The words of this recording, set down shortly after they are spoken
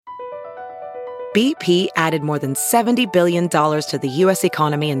BP added more than $70 billion to the U.S.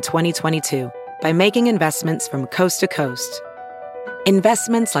 economy in 2022 by making investments from coast to coast.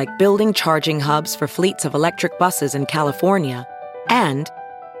 Investments like building charging hubs for fleets of electric buses in California and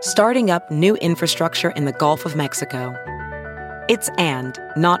starting up new infrastructure in the Gulf of Mexico. It's and,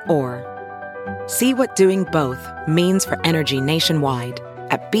 not or. See what doing both means for energy nationwide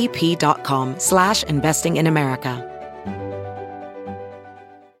at bp.com/investing in America.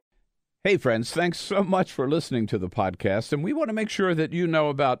 Hey, friends, thanks so much for listening to the podcast. And we want to make sure that you know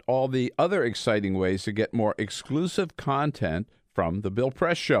about all the other exciting ways to get more exclusive content from The Bill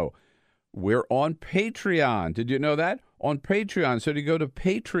Press Show. We're on Patreon. Did you know that? On Patreon. So you go to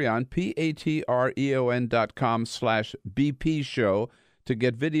Patreon, patreon.com/BP show to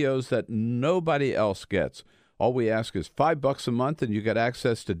get videos that nobody else gets. All we ask is $5 a month, and you get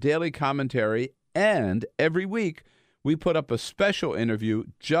access to daily commentary. And every week, we put up a special interview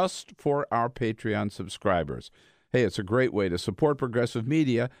just for our Patreon subscribers. Hey, it's a great way to support progressive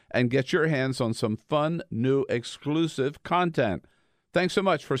media and get your hands on some fun, new, exclusive content. Thanks so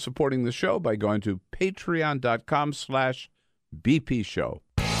much for supporting the show by going to patreon.com/BP show.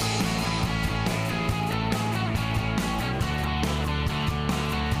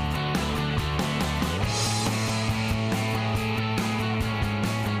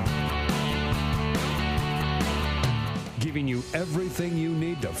 Giving you everything you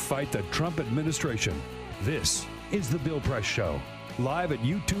need to fight the Trump administration. This is The Bill Press Show, live at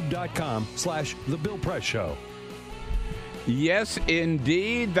youtube.com/The Bill Press Show. Yes,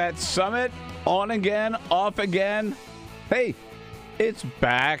 indeed, that summit, on again, off again. Hey, it's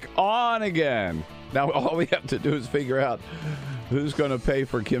back on again. Now, all we have to do is figure out who's going to pay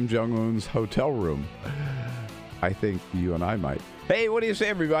for Kim Jong-un's hotel room. I think you and I might. Hey, what do you say,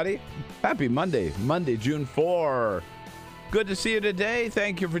 everybody? Happy Monday, June 4. Good to see you today.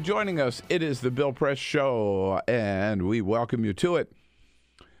 Thank you for joining us. It is the Bill Press Show, and we welcome you to it.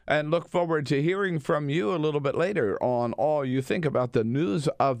 And look forward to hearing from you a little bit later on all you think about the news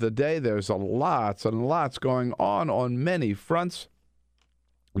of the day. There's lots and lots going on many fronts.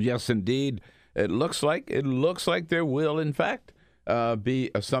 Yes, indeed. It looks like there will, in fact,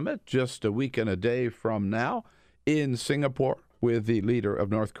 be a summit just a week and a day from now in Singapore with the leader of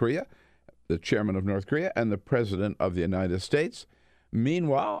North Korea, the chairman of North Korea, and the president of the United States.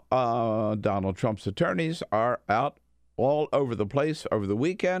 Meanwhile, Donald Trump's attorneys are out all over the place over the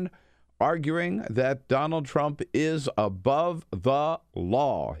weekend, arguing that Donald Trump is above the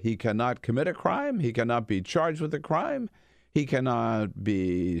law. He cannot commit a crime. He cannot be charged with a crime. He cannot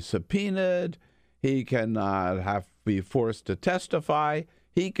be subpoenaed. He cannot be forced to testify.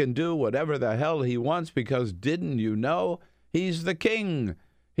 He can do whatever the hell he wants because, didn't you know, he's the king.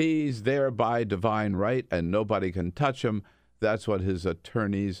 He's there by divine right, and nobody can touch him. That's what his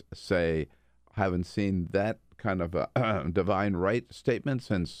attorneys say. I haven't seen that kind of a divine right statement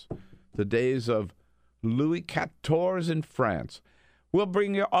since the days of Louis XIV in France. We'll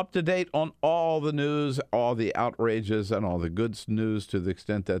bring you up to date on all the news, all the outrages, and all the good news to the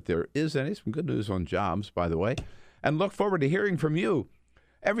extent that there is any. Some good news on jobs, by the way. And look forward to hearing from you.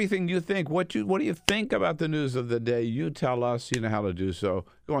 Everything you think, what do you think about the news of the day? You tell us. You know how to do so.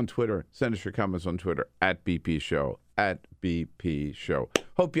 Go on Twitter. Send us your comments on Twitter at BP Show. At BP Show.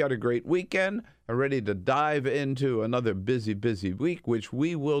 Hope you had a great weekend. Are ready to dive into another busy week, which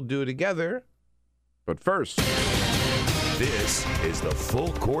we will do together. But first, this is the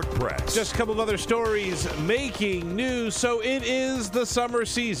Full Court Press. Just a couple of other stories making news. So it is the summer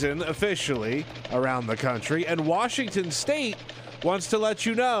season officially around the country, and Washington State wants to let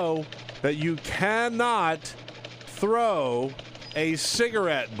you know that you cannot throw a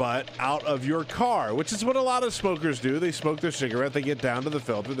cigarette butt out of your car, which is what a lot of smokers do. They smoke their cigarette, they get down to the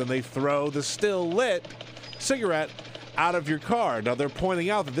filter, then they throw the still lit cigarette out of your car. Now, they're pointing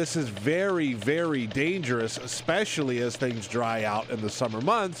out that this is very, very dangerous, especially as things dry out in the summer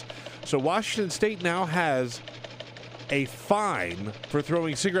months. So Washington State now has a fine for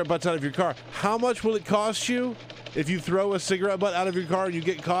throwing cigarette butts out of your car. How much will it cost you if you throw a cigarette butt out of your car and you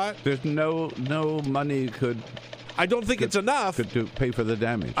get caught? There's no money could... I don't think it's enough to pay for the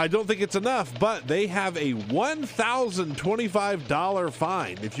damage. I don't think it's enough, but they have a $1,025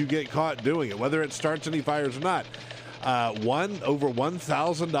 fine if you get caught doing it, whether it starts any fires or not. Over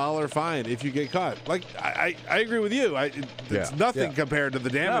 $1,000 fine if you get caught. Like, I agree with you. It's nothing compared to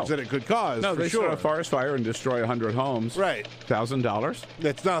the damage that it could cause. No, for they sure. start a forest fire and destroy 100 homes. Right. $1,000.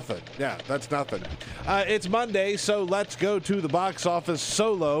 That's nothing. Yeah, that's nothing. It's Monday, so let's go to the box office.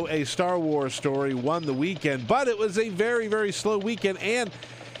 Solo, a Star Wars story, won the weekend, but it was a very, very slow weekend, and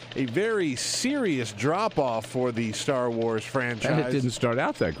a very serious drop-off for the Star Wars franchise. And it didn't start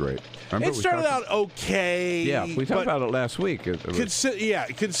out that great. Remember, it started out okay. Yeah, we talked about it last week.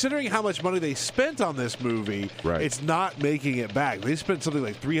 Considering how much money they spent on this movie, right. It's not making it back. They spent something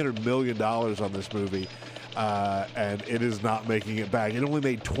like $300 million on this movie, and it is not making it back. It only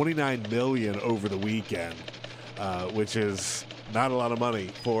made $29 million over the weekend, which is not a lot of money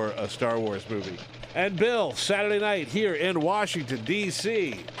for a Star Wars movie. And Bill, Saturday night here in Washington,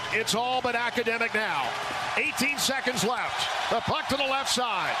 D.C. It's all but academic now. 18 seconds left. The puck to the left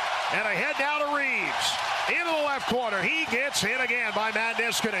side. And ahead now to Reeves. Into the left corner. He gets hit again by Matt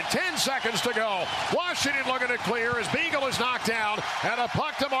Niskanen. 10 seconds to go. Washington looking to clear as Beagle is knocked down. And a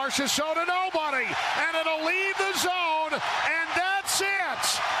puck to Marchessault to nobody. And it'll leave the zone. And that's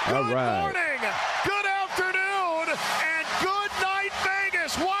it. All Good right. morning. Good afternoon. And good night,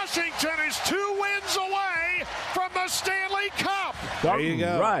 Vegas. Washington is 2 wins away from the Stanley Cup. There you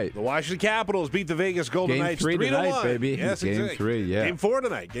go. Right. The Washington Capitals beat the Vegas Golden Game Knights 3 tonight, 3-1. baby. Yes, Game exactly. 3, yeah. Game 4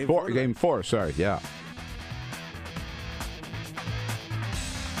 tonight. Game 4, sorry, yeah.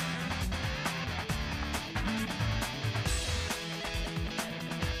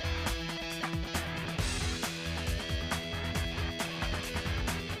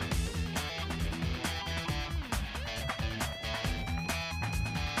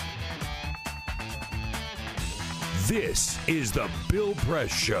 This is the Bill Press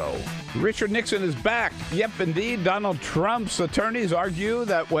Show. Richard Nixon is back. Yep, indeed. Donald Trump's attorneys argue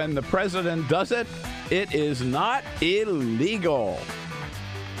that when the president does it, it is not illegal.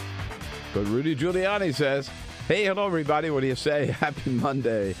 But Rudy Giuliani says, hey, hello, everybody. What do you say? Happy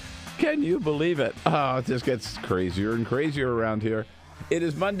Monday. Can you believe it? Oh, it just gets crazier and crazier around here. It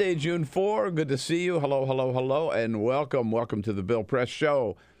is Monday, June 4. Good to see you. Hello, hello, hello, and welcome. Welcome to the Bill Press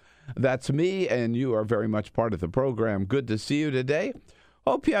Show. That's me, and you are very much part of the program. Good to see you today.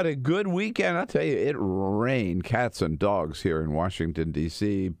 Hope you had a good weekend. I'll tell you, it rained cats and dogs here in Washington,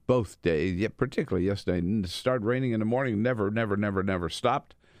 D.C. both days, yet particularly yesterday. It started raining in the morning, never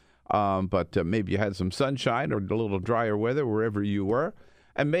stopped. But maybe you had some sunshine or a little drier weather wherever you were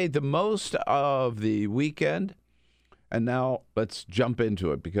and made the most of the weekend. And now let's jump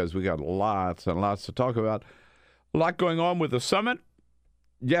into it because we got lots and lots to talk about. A lot going on with the summit.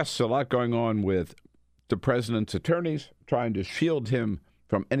 Yes, a lot going on with the president's attorneys trying to shield him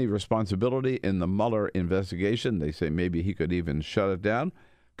from any responsibility in the Mueller investigation. They say maybe he could even shut it down.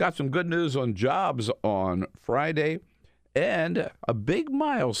 Got some good news on jobs on Friday and a big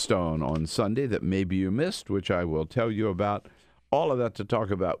milestone on Sunday that maybe you missed, which I will tell you about. All of that to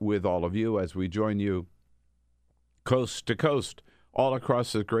talk about with all of you as we join you coast to coast, all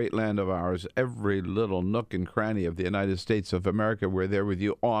across this great land of ours, every little nook and cranny of the United States of America. We're there with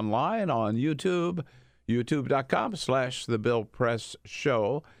you online on YouTube, youtube.com/The Bill Press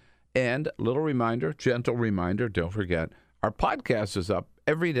Show. And little reminder, gentle reminder, don't forget, our podcast is up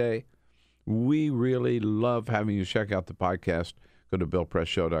every day. We really love having you check out the podcast. Go to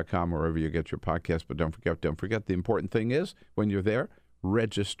BillPressShow.com, wherever you get your podcast. But don't forget, the important thing is, when you're there,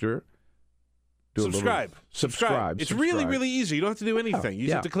 register. Subscribe. It's really, really easy. You don't have to do anything. You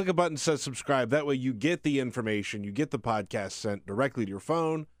just have to click a button that says subscribe. That way you get the information. You get the podcast sent directly to your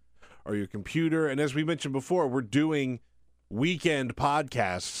phone or your computer. And as we mentioned before, we're doing weekend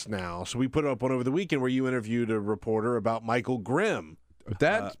podcasts now. So we put up one over the weekend where you interviewed a reporter about Michael Grimm.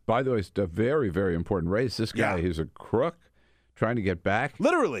 That, by the way, is a very, very important race. This guy, he's a crook trying to get back.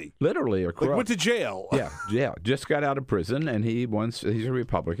 Literally a crook. Like went to jail. Yeah. Just got out of prison, and he's a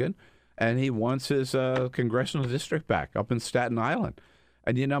Republican. And he wants his congressional district back up in Staten Island.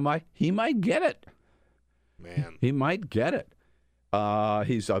 And you know, he might get it. Man. He might get it.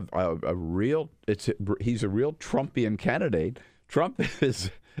 He's a real Trumpian candidate. Trump is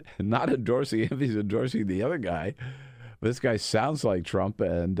not endorsing him. He's endorsing the other guy. This guy sounds like Trump,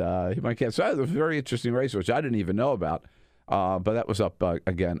 and he might get. So that was a very interesting race, which I didn't even know about. But that was up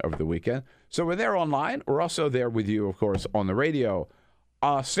again over the weekend. So we're there online. We're also there with you, of course, on the radio.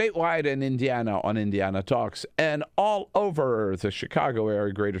 Statewide in Indiana on Indiana Talks, and all over the Chicago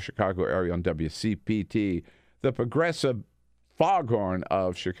area, greater Chicago area on WCPT, the progressive foghorn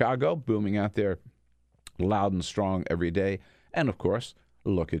of Chicago, booming out there loud and strong every day. And, of course,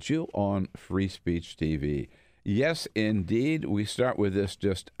 look at you on Free Speech TV. Yes, indeed. We start with this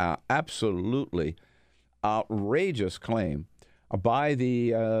just absolutely outrageous claim by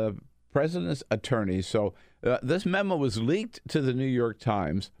the president's attorney. So this memo was leaked to the New York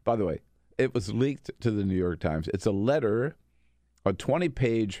Times. By the way, it was leaked to the New York Times. It's a letter, a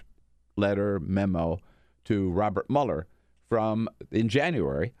 20-page letter memo to Robert Mueller from in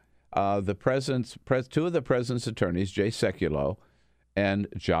January. Two of the president's attorneys, Jay Sekulow and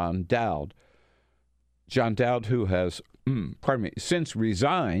John Dowd. John Dowd, who has, since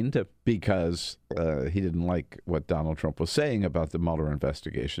resigned because he didn't like what Donald Trump was saying about the Mueller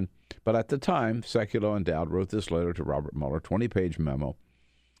investigation. But at the time, Sekulow and Dowd wrote this letter to Robert Mueller, 20-page memo,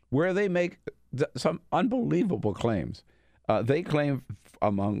 where they make some unbelievable claims. They claim,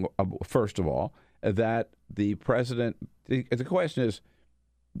 first of all, that the president, the question is,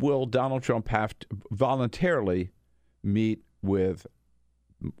 will Donald Trump have to voluntarily meet with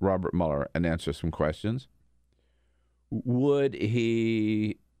Robert Mueller and answer some questions? Would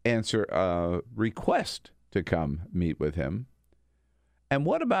he answer a request to come meet with him? And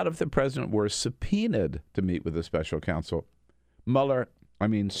what about if the president were subpoenaed to meet with the special counsel?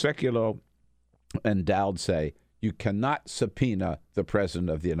 Sekulow and Dowd say you cannot subpoena the president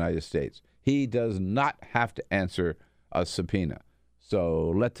of the United States. He does not have to answer a subpoena. So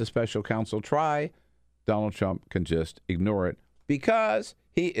let the special counsel try. Donald Trump can just ignore it because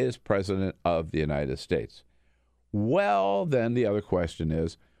he is president of the United States. Well, then the other question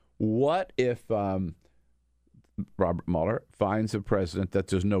is, what if Robert Mueller finds the president that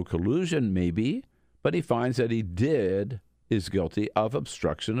there's no collusion, maybe, but he finds that he is guilty of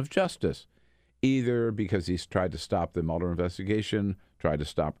obstruction of justice, either because he's tried to stop the Mueller investigation, tried to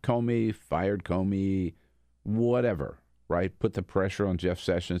stop Comey, fired Comey, whatever, right? Put the pressure on Jeff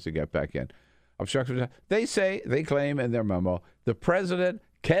Sessions to get back in. Obstruction. They claim in their memo, the president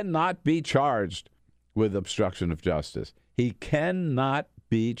cannot be charged with obstruction of justice. He cannot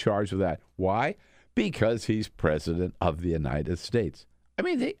be charged with that. Why? Because he's president of the United States.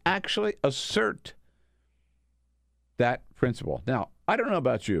 They actually assert that principle. Now, I don't know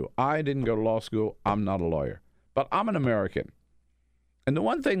about you. I didn't go to law school. I'm not a lawyer. But I'm an American. And the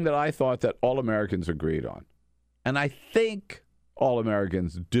one thing that I thought that all Americans agreed on, and I think all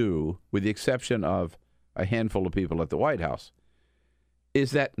Americans do, with the exception of a handful of people at the White House,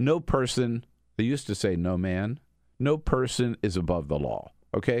 is that no person, they used to say no man, no person is above the law,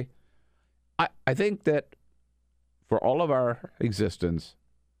 okay? I think that for all of our existence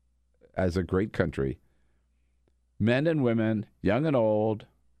as a great country, men and women, young and old,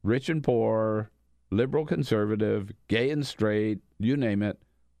 rich and poor, liberal, conservative, gay and straight, you name it,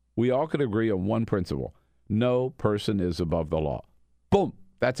 we all could agree on one principle. No person is above the law. Boom,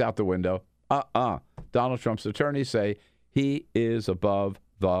 that's out the window. Donald Trump's attorneys say he is above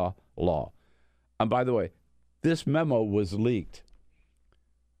the law. And by the way, this memo was leaked.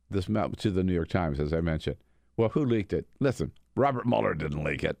 This memo to the New York Times, as I mentioned. Well, who leaked it? Listen, Robert Mueller didn't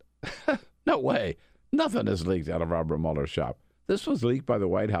leak it. No way. Nothing is leaked out of Robert Mueller's shop. This was leaked by the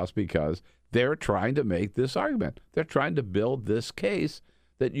White House because they're trying to make this argument. They're trying to build this case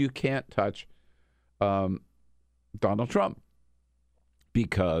that you can't touch Donald Trump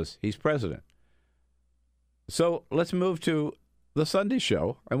because he's president. So let's move to the Sunday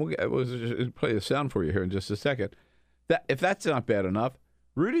show, and we'll play the sound for you here in just a second. If that's not bad enough,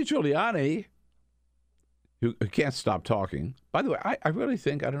 Rudy Giuliani, who can't stop talking. By the way, I really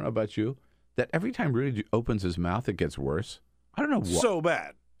think, I don't know about you, that every time Rudy opens his mouth, it gets worse. I don't know what. So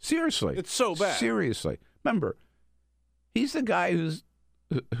bad. Seriously. It's so bad. Seriously. Remember, he's the guy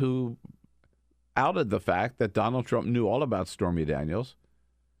who outed the fact that Donald Trump knew all about Stormy Daniels,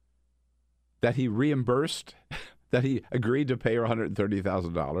 that he reimbursed, that he agreed to pay her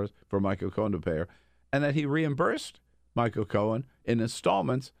 $130,000 for Michael Cohen to pay her, and that he reimbursed Michael Cohen in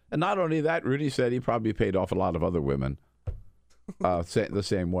installments. And not only that, Rudy said he probably paid off a lot of other women the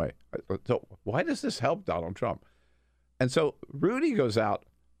same way. So why does this help Donald Trump? And so Rudy goes out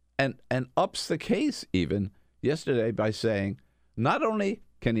and ups the case even yesterday by saying not only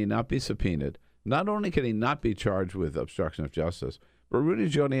can he not be subpoenaed, not only can he not be charged with obstruction of justice, but Rudy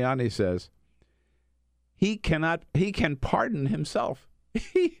Giuliani says he can pardon himself.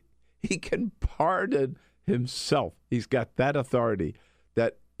 He can pardon himself. He's got that authority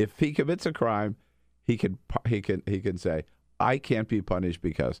that if he commits a crime, he can say, I can't be punished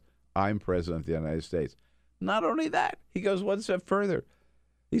because I'm president of the United States. Not only that, he goes one step further.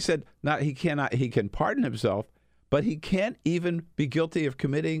 He said he can pardon himself, but he can't even be guilty of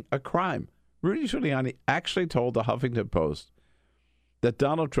committing a crime. Rudy Giuliani actually told the Huffington Post that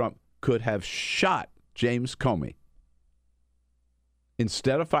Donald Trump could have shot James Comey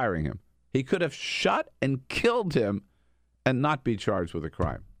instead of firing him. He could have shot and killed him and not be charged with a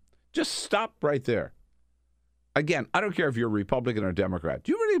crime. Just stop right there. Again, I don't care if you're Republican or Democrat.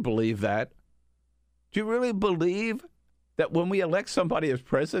 Do you really believe that? Do you really believe that when we elect somebody as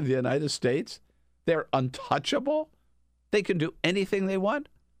president of the United States, they're untouchable? They can do anything they want?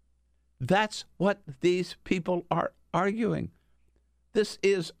 That's what these people are arguing. This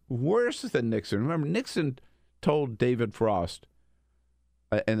is worse than Nixon. Remember, Nixon told David Frost,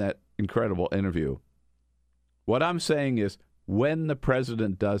 in that incredible interview. What I'm saying is, when the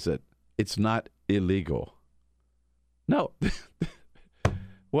president does it, it's not illegal. No.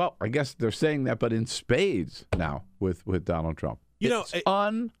 Well, I guess they're saying that, but in spades now with Donald Trump. It's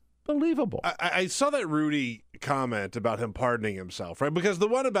unbelievable. I saw that Rudy comment about him pardoning himself, right? Because the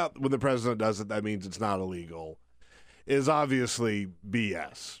one about when the president does it, that means it's not illegal, is obviously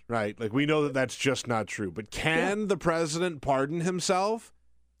BS, right? Like, we know that that's just not true. But can the president pardon himself?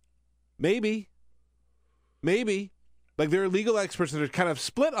 Maybe. Like, there are legal experts that are kind of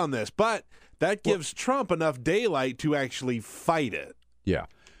split on this, but that gives Trump enough daylight to actually fight it. Yeah.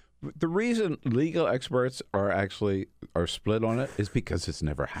 The reason legal experts are split on it is because it's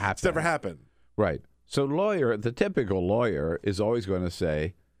never happened. It's never happened. Right. So the typical lawyer is always going to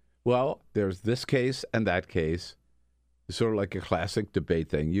say, well, there's this case and that case. It's sort of like a classic debate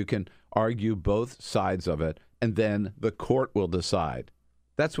thing. You can argue both sides of it, and then the court will decide.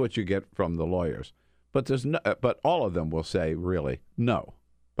 That's what you get from the lawyers. But but all of them will say, really, no.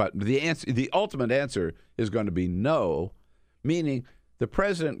 But the ultimate answer is going to be no, meaning the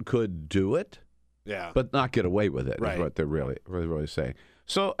president could do it, but not get away with it. Right. Is what they're really saying.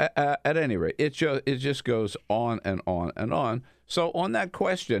 So at any rate, it just goes on and on and on. So on that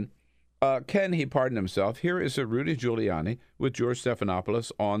question, can he pardon himself? Here is a Rudy Giuliani with George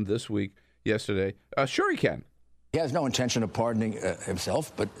Stephanopoulos on This Week yesterday. Sure he can. He has no intention of pardoning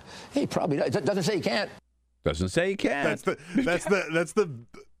himself, but he probably does. It doesn't say he can't. Doesn't say he can. That's the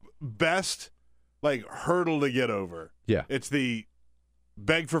best hurdle to get over. Yeah. It's the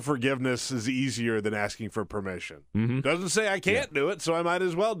beg for forgiveness is easier than asking for permission. Mm-hmm. Doesn't say I can't do it, so I might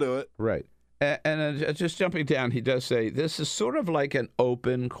as well do it. Right. And just jumping down, he does say this is sort of like an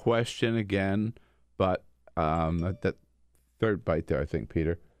open question again, but that third bite there, I think,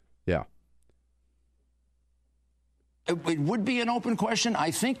 Peter. Yeah. It would be an open question. I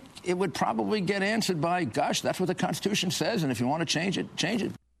think it would probably get answered by, gosh, that's what the Constitution says, and if you want to change it, change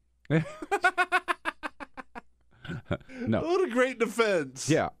it. No. What a great defense.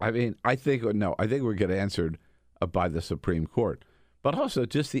 Yeah, I mean, I think it would get answered by the Supreme Court. But also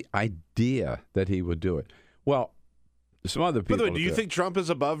just the idea that he would do it. Well, some other people... By the way, do you think Trump is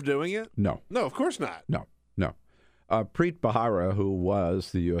above doing it? No. No, of course not. No. Preet Bharara, who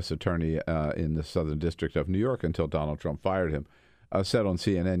was the U.S. attorney in the Southern District of New York until Donald Trump fired him, said on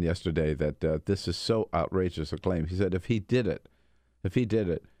CNN yesterday that this is so outrageous a claim. He said if he did it,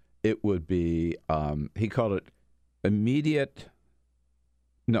 it would be, he called it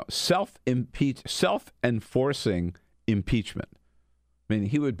self-enforcing impeachment. I mean,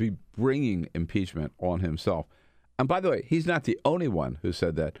 he would be bringing impeachment on himself. And by the way, he's not the only one who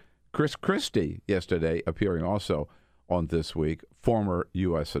said that. Chris Christie, yesterday, appearing also on This Week, former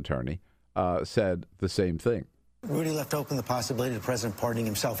U.S. attorney, said the same thing. Rudy left open the possibility of the president pardoning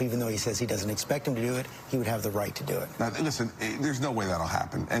himself, even though he says he doesn't expect him to do it. He would have the right to do it. Now, listen, there's no way that'll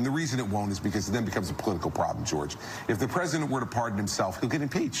happen. And the reason it won't is because it then becomes a political problem, George. If the president were to pardon himself, he'll get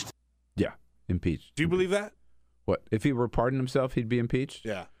impeached. Yeah, impeached. Do you believe that? What? If he were pardoned himself, he'd be impeached?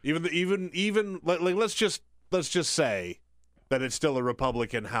 Yeah. Even let's just say that it's still a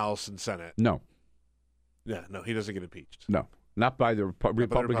Republican House and Senate. No. Yeah, no, he doesn't get impeached. No. Not by the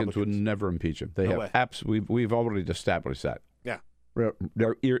Republicans would never impeach him. They have we've already established that. Yeah.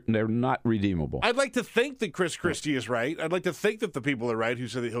 They're not redeemable. I'd like to think that Chris Christie is right. I'd like to think that the people are right who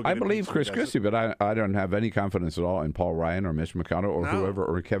said that he'll get impeached. I believe Chris Christie, but I don't have any confidence at all in Paul Ryan or Mitch McConnell or whoever,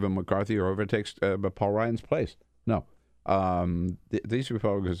 or Kevin McCarthy or whoever takes Paul Ryan's place. No. These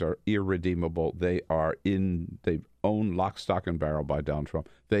Republicans are irredeemable. They own lock, stock, and barrel by Donald Trump.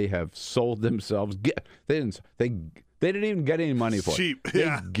 They have sold themselves. They didn't even get any money for it.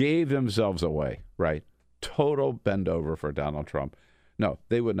 They gave themselves away, right? Total bend over for Donald Trump. No,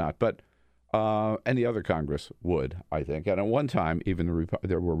 they would not. But any other Congress would, I think. And at one time, even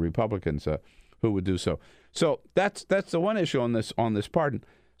there were Republicans who would do so. So that's the one issue on this pardon.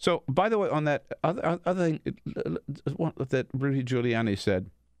 So, by the way, on that other thing that Rudy Giuliani said,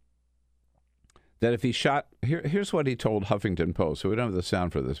 that if he shot, here's what he told Huffington Post. So we don't have the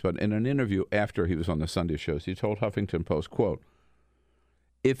sound for this, but in an interview after he was on the Sunday shows, he told Huffington Post, quote,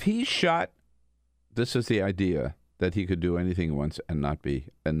 if he shot, this is the idea that he could do anything once and not be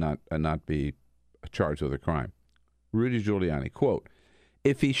charged with a crime. Rudy Giuliani, quote,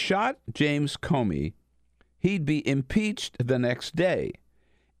 if he shot James Comey, he'd be impeached the next day.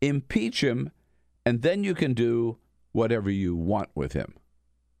 Impeach him, and then you can do whatever you want with him.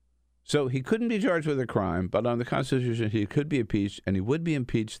 So he couldn't be charged with a crime, but on the Constitution, he could be impeached, and he would be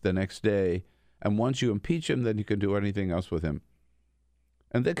impeached the next day. And once you impeach him, then you can do anything else with him.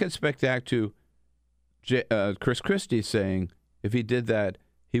 And that gets back to Chris Christie saying, If he did that,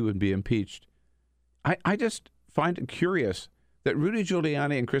 he would be impeached. I just find it curious that Rudy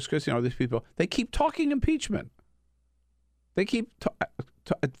Giuliani and Chris Christie and all these people, they keep talking impeachment. They keep,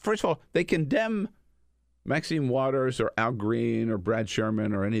 first of all, they condemn Maxine Waters or Al Green or Brad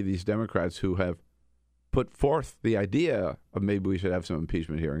Sherman or any of these Democrats who have put forth the idea of maybe we should have some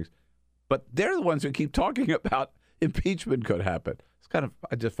impeachment hearings. But they're the ones who keep talking about impeachment could happen. It's kind of,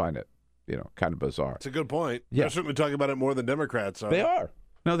 I just find it, kind of bizarre. It's a good point. Yeah. They're certainly talking about it more than Democrats are. They are.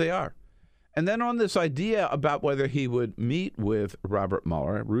 No, they are. And then on this idea about whether he would meet with Robert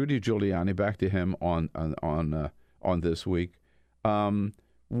Mueller, Rudy Giuliani, back to him on this week.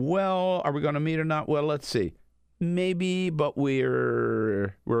 Well, are we going to meet or not? Well, let's see. Maybe, but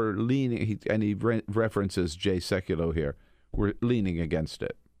we're leaning. He references Jay Sekulow here. We're leaning against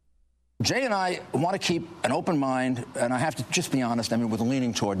it. Jay and I want to keep an open mind, and I have to just be honest. I mean, with a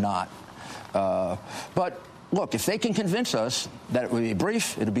leaning toward not. But look, if they can convince us that it would be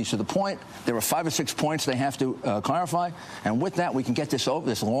brief, it would be to the point. There are 5 or 6 points they have to clarify, and with that, we can get this over.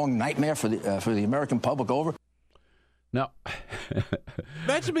 This long nightmare for the American public over. Now,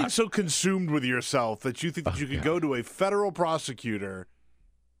 imagine being so consumed with yourself that you think that you could go to a federal prosecutor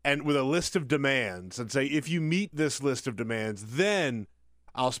and with a list of demands and say, if you meet this list of demands, then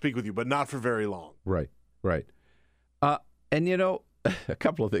I'll speak with you, but not for very long. Right. And, a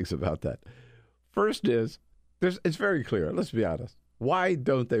couple of things about that. First is, it's very clear. Let's be honest. Why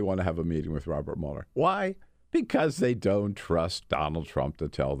don't they want to have a meeting with Robert Mueller? Why? Because they don't trust Donald Trump to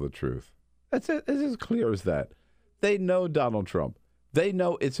tell the truth. That's it. It's as clear as that. They know Donald Trump. They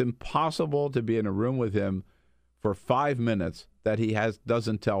know it's impossible to be in a room with him for 5 minutes that he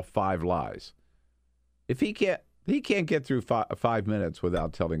doesn't tell 5 lies. If he can't get through 5 minutes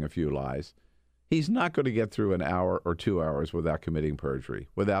without telling a few lies, he's not going to get through an hour or 2 hours without committing perjury,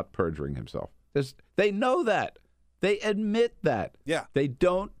 without perjuring himself. They know that. They admit that. Yeah. They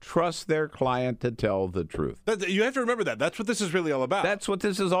don't trust their client to tell the truth. You have to remember that. That's what this is really all about. That's what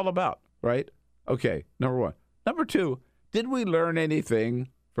this is all about, right? Okay, number one. Number two, did we learn anything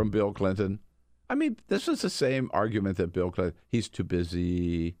from Bill Clinton? I mean, this was the same argument that Bill Clinton, he's too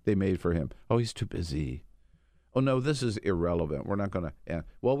busy, they made for him. Oh, he's too busy. Oh, no, this is irrelevant. We're not going to.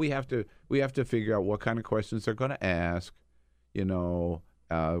 Well, we have to figure out what kind of questions they're going to ask,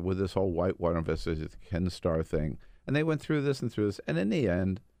 with this whole white one versus Ken Starr thing. And they went through this. And in the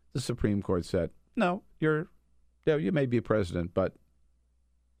end, the Supreme Court said, no, you may be president, but,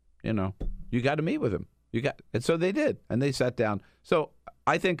 you got to meet with him. And so they did, and they sat down. So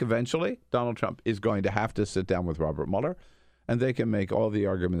I think eventually Donald Trump is going to have to sit down with Robert Mueller, and they can make all the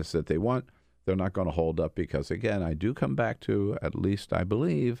arguments that they want. They're not going to hold up because, again, I do come back to, at least I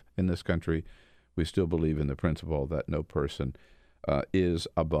believe, in this country, we still believe in the principle that no person is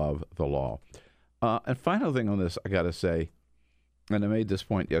above the law. And final thing on this, I got to say, and I made this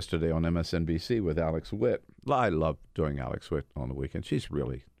point yesterday on MSNBC with Alex Witt. I love doing Alex Witt on the weekend. She's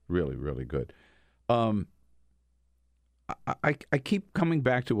really, really, really good. I keep coming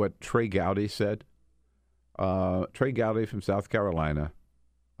back to what Trey Gowdy said. Trey Gowdy from South Carolina,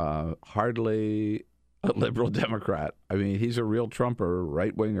 hardly a liberal Democrat. I mean, he's a real Trumper,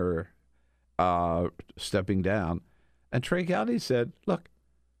 right-winger, stepping down. And Trey Gowdy said, look,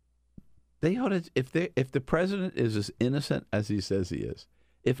 they ought to, if the president is as innocent as he says he is,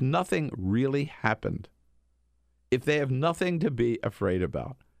 if nothing really happened, if they have nothing to be afraid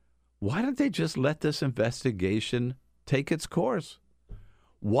about, why don't they just let this investigation take its course?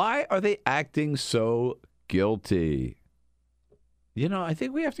 Why are they acting so guilty? I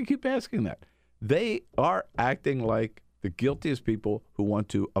think we have to keep asking that. They are acting like the guiltiest people who want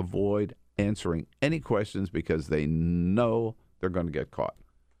to avoid answering any questions because they know they're going to get caught.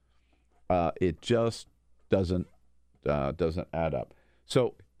 It just doesn't add up.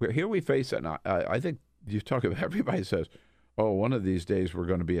 So here we face it. And I think you talk about, everybody says, oh, one of these days we're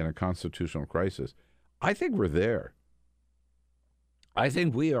going to be in a constitutional crisis. I think we're there. I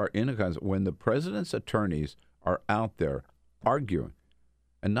think we are in a crisis when the president's attorneys are out there arguing,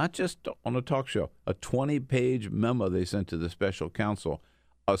 and not just on a talk show, a 20-page memo they sent to the special counsel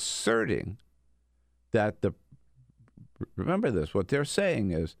asserting that remember this, what they're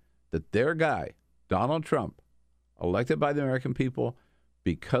saying is that their guy, Donald Trump, elected by the American people,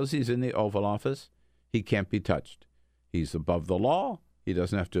 because he's in the Oval Office, he can't be touched. He's above the law. He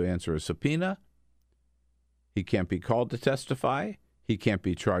doesn't have to answer a subpoena. He can't be called to testify. He can't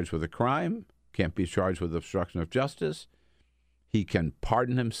be charged with a crime, can't be charged with obstruction of justice. He can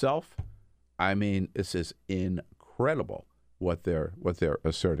pardon himself. I mean, this is incredible what they're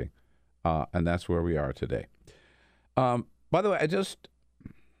asserting. And that's where we are today. By the way,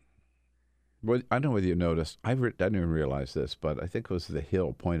 Well, I don't know whether you noticed. I didn't even realize this, but I think it was The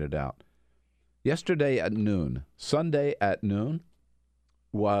Hill pointed out. Yesterday at noon, Sunday at noon,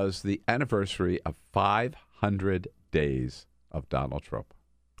 was the anniversary of 500 days of Donald Trump.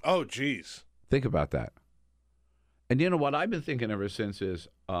 Oh, geez. Think about that. And you know what I've been thinking ever since is,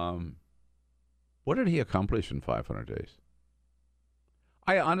 what did he accomplish in 500 days?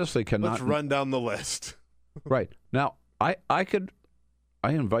 I honestly cannot. Let's run down the list. Right. Now, I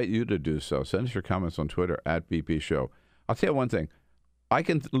invite you to do so. Send us your comments on Twitter at BP Show. I'll tell you one thing. I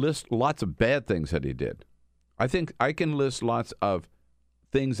can list lots of bad things that he did. I think I can list lots of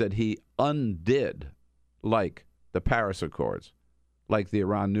things that he undid, like the Paris Accords, like the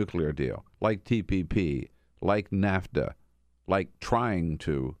Iran nuclear deal, like TPP, like NAFTA, like trying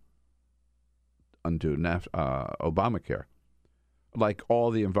to undo Obamacare, like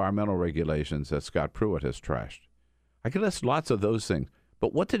all the environmental regulations that Scott Pruitt has trashed. I can list lots of those things.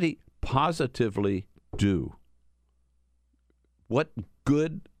 But what did he positively do? What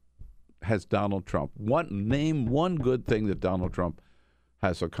good has Donald Trump? Name one good thing that Donald Trump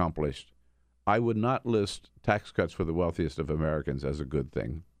has accomplished. I would not list tax cuts for the wealthiest of Americans as a good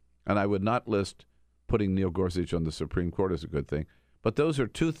thing. And I would not list putting Neil Gorsuch on the Supreme Court as a good thing. But those are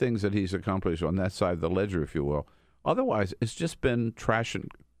two things that he's accomplished on that side of the ledger, if you will. Otherwise, it's just been trash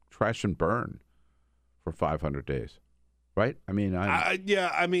and burn for 500 days. Right? I mean,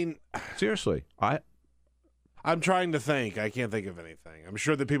 seriously, I'm trying to think. I can't think of anything. I'm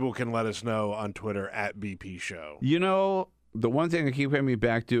sure that people can let us know on Twitter at BP Show. You know, the one thing I keep coming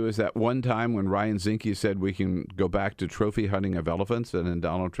back to is that one time when Ryan Zinke said we can go back to trophy hunting of elephants, and then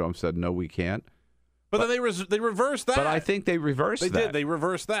Donald Trump said, no, we can't. But then they reversed that. But I think they reversed that. They did. They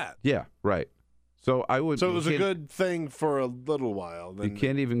reversed that. Yeah, right. So it was a good thing for a little while. You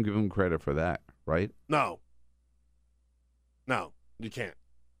can't even give him credit for that, right? No, you can't.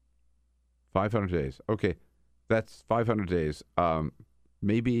 500 days. Okay, that's 500 days.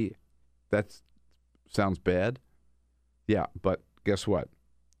 Maybe that sounds bad. Yeah, but guess what?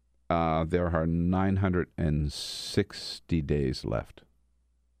 There are 960 days left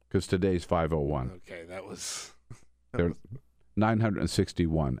because today's 501. Okay, that was... There's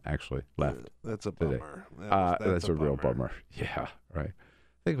 961 actually left. That's a today. bummer. That's a real bummer. Yeah, right.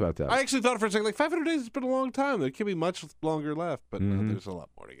 Think about that. I actually thought for a second, 500 days has been a long time. There could be much longer left, but no, there's a lot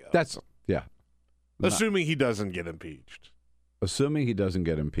more to go. Assuming he doesn't get impeached. Assuming he doesn't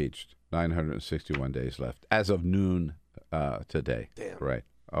get impeached, 961 days left as of noon today. Damn. Right.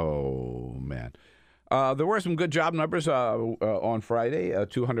 Oh, man. There were some good job numbers on Friday,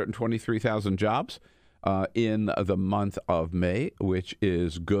 223,000 jobs in the month of May, which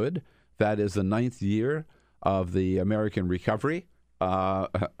is good. That is the 9th year of the American recovery.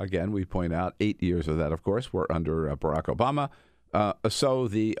 Again, we point out 8 years of that, of course, were under Barack Obama. So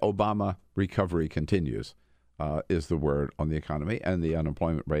the Obama recovery continues, is the word on the economy. And the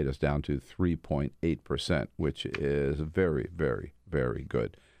unemployment rate is down to 3.8%, which is very, very, very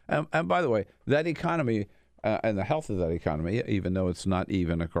good. And by the way, that economy and the health of that economy, even though it's not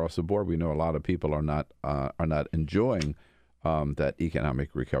even across the board, we know a lot of people are not enjoying that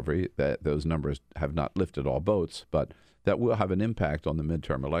economic recovery. That those numbers have not lifted all boats, but that will have an impact on the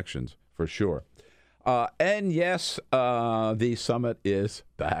midterm elections for sure. And yes, the summit is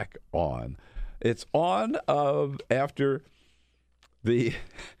back on. It's on after a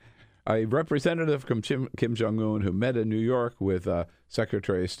representative from Kim Jong-un who met in New York with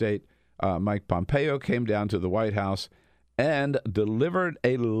Secretary of State Mike Pompeo came down to the White House and delivered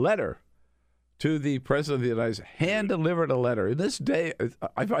a letter to the President of the United States. Hand-delivered a letter. In this day,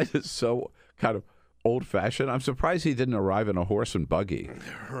 I find it so kind of old-fashioned. I'm surprised he didn't arrive in a horse and buggy.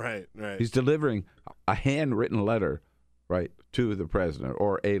 Right. He's delivering a handwritten letter, right, to the president,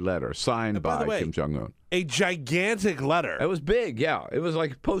 or a letter signed by Kim Jong-un. A gigantic letter. It was big, yeah. It was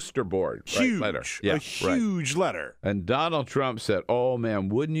like poster board. Huge. Right, letter. Yeah, a huge letter. And Donald Trump said, oh, man,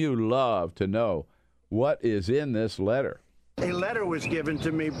 wouldn't you love to know what is in this letter? A letter was given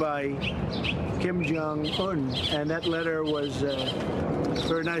to me by Kim Jong-un, and that letter was a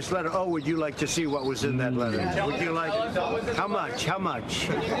very nice letter. Oh, would you like to see what was in that letter? Would you like it? How much? How much?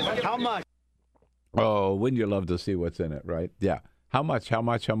 How much? Oh, wouldn't you love to see what's in it, right? Yeah. How much? How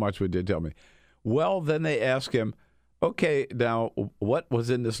much? How much would you tell me? Well, then they ask him, okay, now, what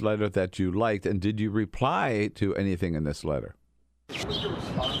was in this letter that you liked, and did you reply to anything in this letter? What was your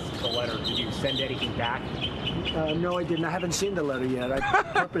response to the letter? Did you send anything back? No, I didn't. I haven't seen the letter yet. I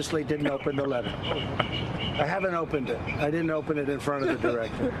purposely didn't open the letter. I haven't opened it. I didn't open it in front of the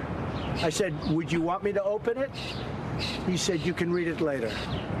director. I said, would you want me to open it? He said, you can read it later.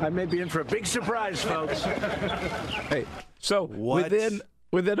 I may be in for a big surprise, folks. Hey, so within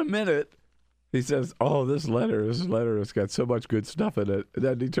a minute, He says, "Oh, this letter has got so much good stuff in it." And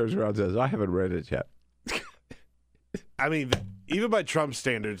then he turns around and says, "I haven't read it yet." I mean, even by Trump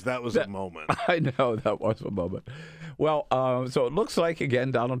standards, that was a moment. I know that was a moment. Well, so it looks like,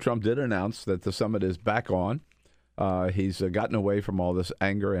 again, Donald Trump did announce that the summit is back on. He's gotten away from all this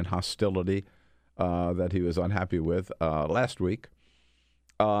anger and hostility that he was unhappy with last week.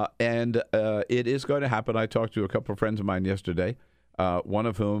 And it is going to happen. I talked to a couple of friends of mine yesterday, one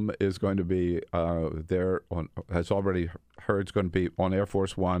of whom is going to be has already heard it's going to be on Air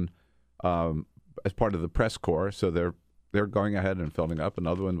Force One as part of the press corps. So they're going ahead and filling up.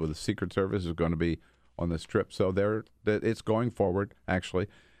 Another one with the Secret Service is going to be on this trip. So it's going forward, actually.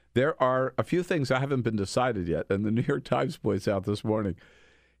 There are a few things that haven't been decided yet, and the New York Times points out this morning.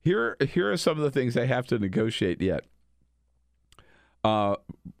 Here are some of the things they have to negotiate yet.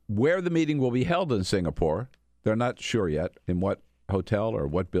 Where the meeting will be held in Singapore, they're not sure yet, in what hotel or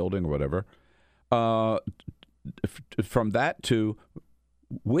what building or whatever. From that to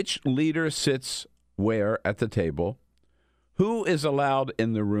which leader sits where at the table, who is allowed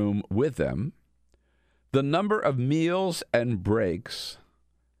in the room with them, the number of meals and breaks,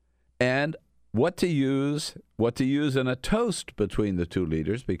 and what to use in a toast between the two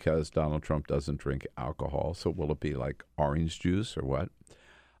leaders, because Donald Trump doesn't drink alcohol. So will it be like orange juice or what?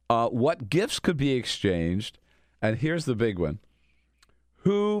 What gifts could be exchanged? And here's the big one.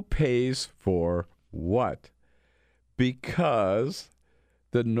 Who pays for what? Because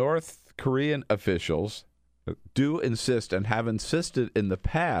the North Korean officials do insist and have insisted in the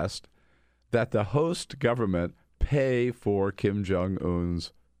past that the host government pay for Kim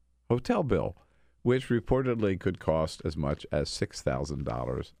Jong-un's hotel bill, which reportedly could cost as much as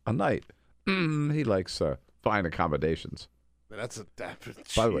 $6,000 a night. He likes fine accommodations. By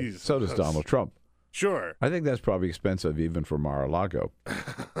the way, so does Donald Trump. Sure. I think that's probably expensive even for Mar-a-Lago.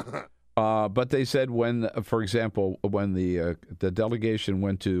 But they said for example, when the delegation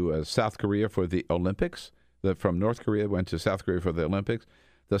went to South Korea for the Olympics, from North Korea went to South Korea for the Olympics,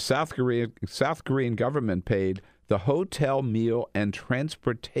 the South Korean government paid the hotel, meal, and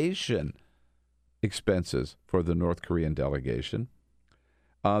transportation expenses for the North Korean delegation.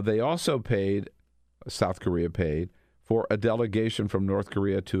 They also South Korea paid for a delegation from North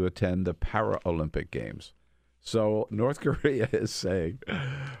Korea to attend the Paralympic Games. So North Korea is saying,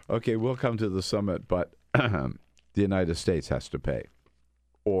 okay, we'll come to the summit, but the United States has to pay,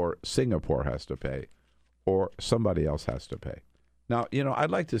 or Singapore has to pay, or somebody else has to pay. Now,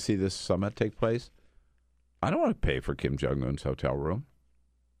 I'd like to see this summit take place. I don't want to pay for Kim Jong-un's hotel room.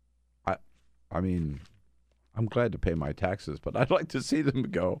 I mean, I'm glad to pay my taxes, but I'd like to see them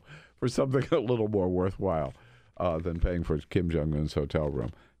go for something a little more worthwhile than paying for Kim Jong-un's hotel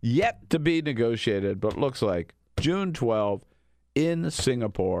room. Yet to be negotiated, but looks like June 12 in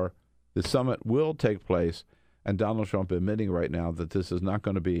Singapore, the summit will take place, and Donald Trump admitting right now that this is not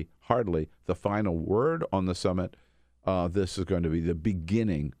going to be hardly the final word on the summit. This is going to be the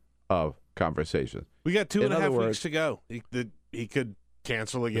beginning of conversations. We got 2.5 weeks to go. He could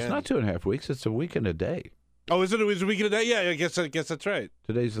cancel again. It's not 2.5 weeks. It's a week and a day. Oh, is it a week and a day? Yeah, I guess that's right.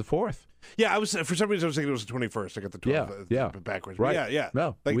 Today's the 4th. Yeah, for some reason I was thinking it was the 21st. I got the 12th backwards. Right. Yeah.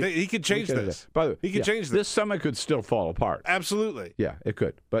 No, he could change this. By the way, he could change this. This summit could still fall apart. Absolutely. Yeah, it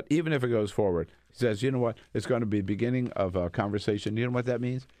could. But even if it goes forward, he says, you know what? It's going to be the beginning of a conversation. You know what that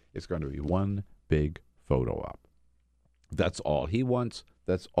means? It's going to be one big photo op. That's all he wants.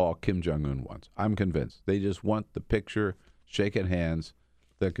 That's all Kim Jong-un wants. I'm convinced. They just want the picture, shaking hands.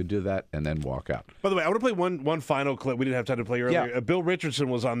 They could do that and then walk out. By the way, I want to play one final clip we didn't have time to play earlier. Yeah. Bill Richardson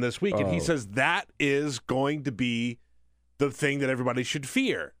was on this week, and he says that is going to be the thing that everybody should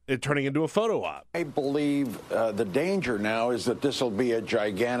fear, it turning into a photo op. I believe the danger now is that this will be a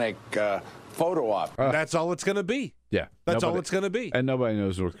gigantic photo op. That's all it's going to be. Yeah. That's all it's going to be. And nobody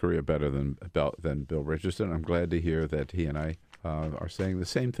knows North Korea better than Bill Richardson. I'm glad to hear that he and I are saying the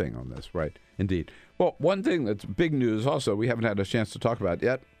same thing on this, right? Indeed. Well, one thing that's big news also we haven't had a chance to talk about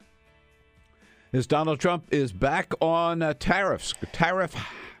yet is Donald Trump is back on tariffs.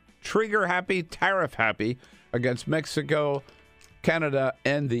 Trigger-happy, tariff-happy against Mexico, Canada,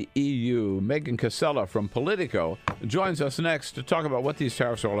 and the EU. Megan Cassella from Politico joins us next to talk about what these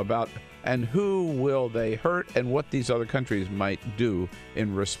tariffs are all about and who will they hurt and what these other countries might do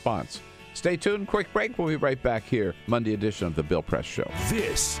in response. Stay tuned. Quick break. We'll be right back here. Monday edition of The Bill Press Show.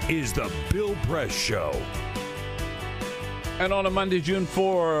 This is The Bill Press Show. And on a Monday, June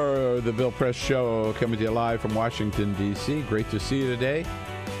 4, The Bill Press Show coming to you live from Washington, D.C. Great to see you today.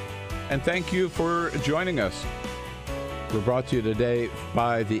 And thank you for joining us. We're brought to you today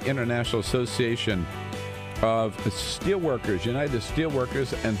by the International Association of steelworkers, United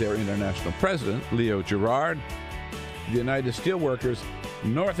Steelworkers, and their international president, Leo Gerard. The United Steelworkers,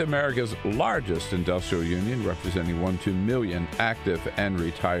 North America's largest industrial union, representing 1.2 million active and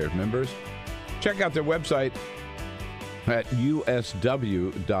retired members. Check out their website at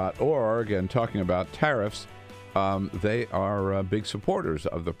usw.org. And talking about tariffs, they are big supporters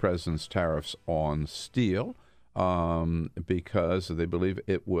of the president's tariffs on steel because they believe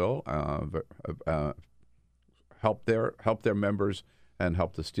it will help their members and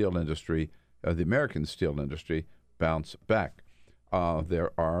help the steel industry, the American steel industry, bounce back.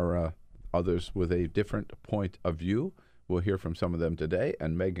 There are others with a different point of view. We'll hear from some of them today.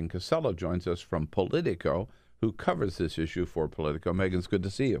 And Megan Cassella joins us from Politico, who covers this issue for Politico. Megan, it's good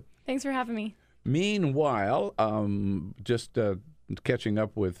to see you. Thanks for having me. Meanwhile, just catching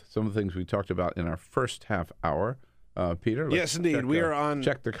up with some of the things we talked about in our first half hour. Peter? Yes, indeed. We are on...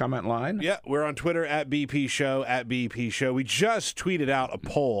 Check the comment line. Yeah, we're on Twitter at BP Show, at BP Show. We just tweeted out a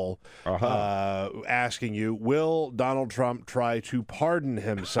poll asking you, will Donald Trump try to pardon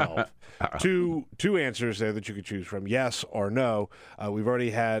himself? Two answers there that you could choose from, yes or no. We've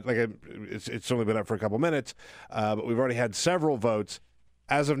already had, it's only been up for a couple minutes, but we've already had several votes.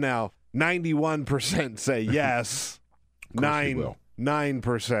 As of now, 91% say yes,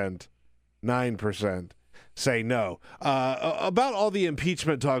 9% say no. About all the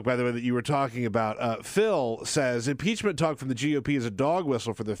impeachment talk, by the way, that you were talking about, Phil says impeachment talk from the GOP is a dog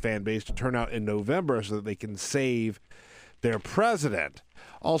whistle for the fan base to turn out in November so that they can save their president.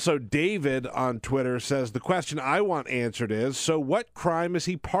 Also, David on Twitter says the question I want answered is, so what crime is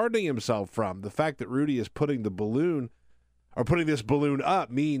he pardoning himself from? The fact that Rudy is putting this balloon up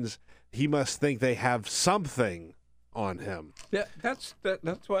means he must think they have something on him. Yeah, that's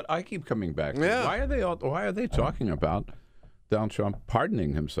what I keep coming back to. Yeah. Why are they talking about Donald Trump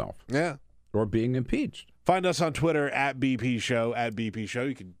pardoning himself? Yeah. Or being impeached? Find us on Twitter at BP Show, at BP Show.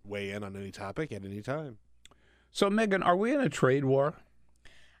 You can weigh in on any topic at any time. So, Megan, are we in a trade war?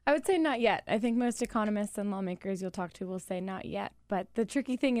 I would say not yet. I think most economists and lawmakers you'll talk to will say not yet. But the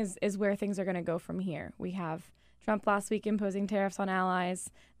tricky thing is where things are going to go from here. We have Trump last week imposing tariffs on allies.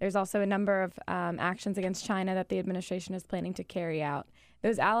 There's also a number of actions against China that the administration is planning to carry out.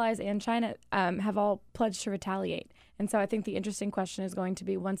 Those allies and China have all pledged to retaliate. And so I think the interesting question is going to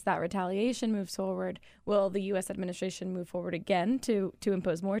be, once that retaliation moves forward, will the U.S. administration move forward again to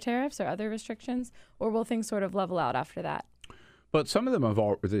impose more tariffs or other restrictions, or will things sort of level out after that? But some of them have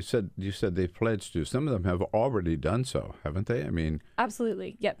already you said they've pledged to. Some of them have already done so, haven't they? I mean,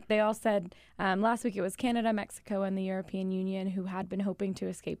 absolutely. Yep. They all said last week it was Canada, Mexico, and the European Union who had been hoping to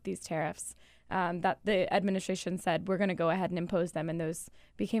escape these tariffs. That the administration said we're going to go ahead and impose them, and those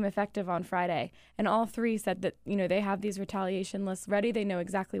became effective on Friday. And all three said that they have these retaliation lists ready. They know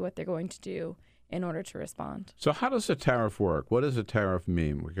exactly what they're going to do in order to respond. So how does a tariff work? What does a tariff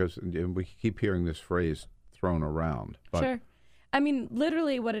mean? Because we keep hearing this phrase thrown around. But sure. I mean,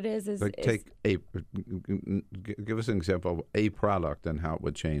 literally what it is give us an example of a product and how it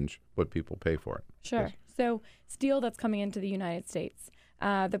would change what people pay for it. Sure. Yes. So steel that's coming into the United States.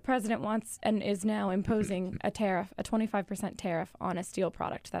 The president wants and is now imposing a tariff, a 25% tariff on a steel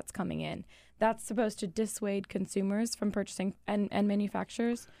product that's coming in. That's supposed to dissuade consumers from purchasing and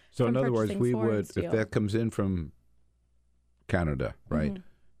manufacturers. So in other words, we would, if that comes in from Canada, right,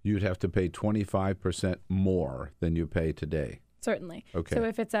 you'd have to pay 25% more than you pay today. Certainly. Okay. So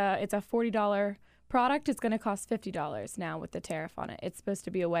if it's a $40 product, it's going to cost $50 now with the tariff on it. It's supposed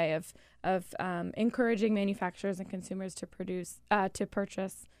to be a way of encouraging manufacturers and consumers to purchase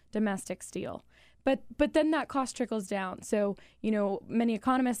domestic steel. But then that cost trickles down. So, many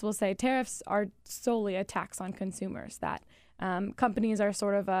economists will say tariffs are solely a tax on consumers, that companies are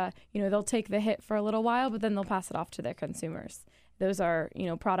sort of they'll take the hit for a little while, but then they'll pass it off to their consumers. Those are,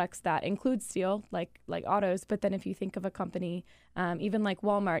 products that include steel, like autos. But then if you think of a company, even like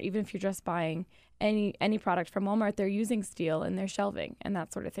Walmart, even if you're just buying any product from Walmart, they're using steel in their shelving and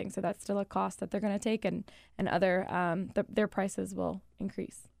that sort of thing. So that's still a cost that they're going to take, and other their prices will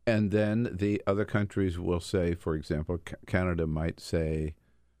increase. And then the other countries will say, for example, Canada might say,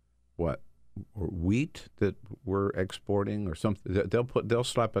 what, wheat that we're exporting or something. They'll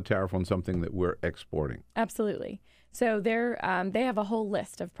slap a tariff on something that we're exporting. Absolutely. So they have a whole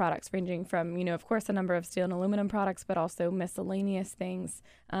list of products ranging from, of course, a number of steel and aluminum products, but also miscellaneous things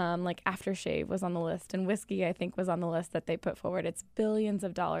like aftershave was on the list, and whiskey, I think, was on the list that they put forward. It's billions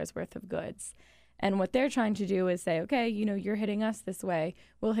of dollars worth of goods. And what they're trying to do is say, okay, you're hitting us this way,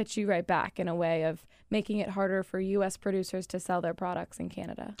 we'll hit you right back, in a way of making it harder for U.S. producers to sell their products in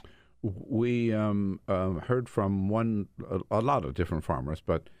Canada. We heard from a lot of different farmers,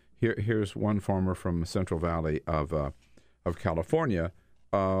 but Here's one farmer from Central Valley of California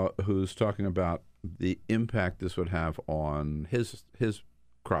who's talking about the impact this would have on his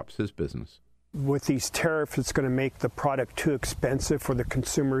crops, his business. With these tariffs, it's going to make the product too expensive for the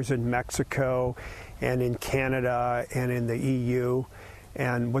consumers in Mexico and in Canada and in the EU.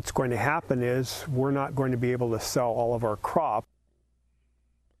 And what's going to happen is we're not going to be able to sell all of our crop.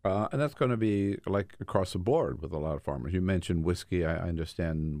 And that's going to be like across the board with a lot of farmers. You mentioned whiskey. I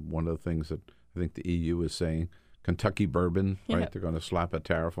understand one of the things that I think the EU is saying, Kentucky bourbon, right? Yep. They're going to slap a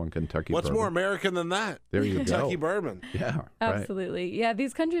tariff on Kentucky What's bourbon. more American than that? There you go. Kentucky bourbon. Yeah, right. Absolutely. Yeah,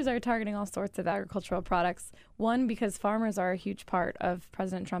 these countries are targeting all sorts of agricultural products. One, because farmers are a huge part of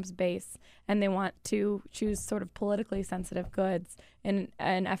President Trump's base, and they want to choose sort of politically sensitive goods in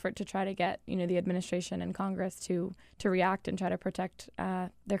an effort to try to get, the administration and Congress to react and try to protect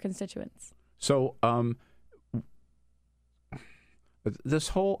their constituents. So this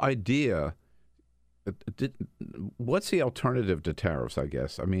whole idea, what's the alternative to tariffs, I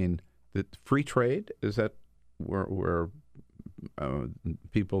guess? I mean, the free trade, is that where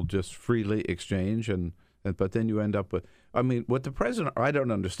people just freely exchange, but then you end up with, I mean, what the president, I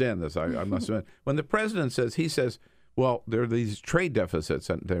don't understand this, I must admit. When the president says, well, there are these trade deficits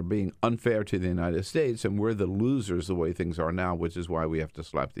and they're being unfair to the United States and we're the losers the way things are now, which is why we have to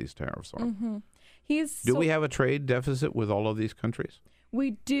slap these tariffs on. Mm-hmm. Do we have a trade deficit with all of these countries?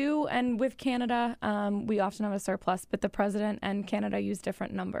 We do, and with Canada, we often have a surplus, but the president and Canada use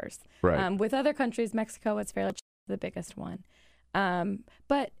different numbers. Right. With other countries, Mexico, it's fairly the biggest one.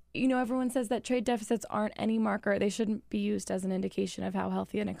 But, everyone says that trade deficits aren't any marker. They shouldn't be used as an indication of how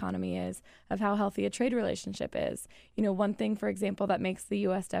healthy an economy is, of how healthy a trade relationship is. One thing, for example, that makes the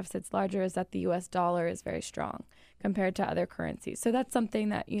U.S. deficits larger is that the U.S. dollar is very strong compared to other currencies. So that's something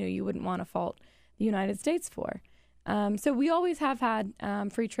that, you wouldn't want to fault the United States for. So we always have had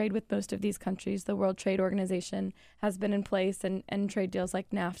free trade with most of these countries. The World Trade Organization has been in place, and trade deals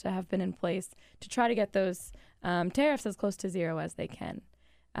like NAFTA have been in place to try to get those tariffs as close to zero as they can.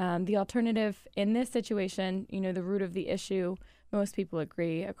 The alternative in this situation, the root of the issue, most people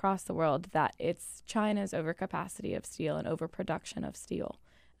agree across the world that it's China's overcapacity of steel and overproduction of steel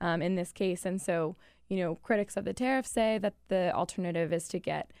in this case. And so, critics of the tariffs say that the alternative is to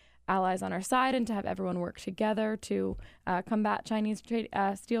get allies on our side and to have everyone work together to combat Chinese trade,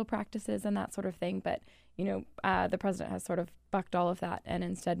 steel practices and that sort of thing. But, the president has sort of bucked all of that and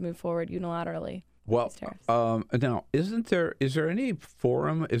instead moved forward unilaterally. Well, now, is there any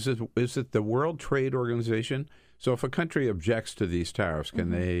forum? Is it the World Trade Organization? So if a country objects to these tariffs,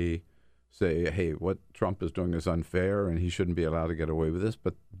 can they say, hey, what Trump is doing is unfair and he shouldn't be allowed to get away with this?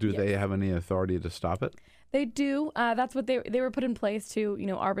 But do they have any authority to stop it? They do. That's what they were put in place to,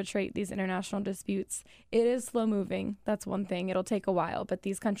 arbitrate these international disputes. It is slow moving. That's one thing. It'll take a while. But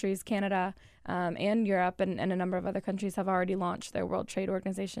these countries, Canada and Europe and a number of other countries, have already launched their World Trade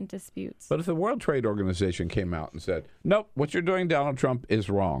Organization disputes. But if the World Trade Organization came out and said, nope, what you're doing, Donald Trump, is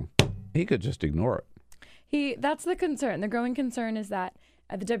wrong, he could just ignore it. That's the concern. The growing concern is that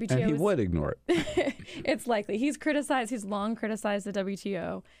the WTO. And he would ignore it. It's likely. He's long criticized the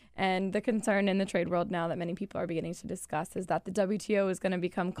WTO. And the concern in the trade world now that many people are beginning to discuss is that the WTO is going to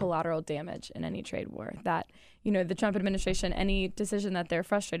become collateral damage in any trade war. That, the Trump administration, any decision that they're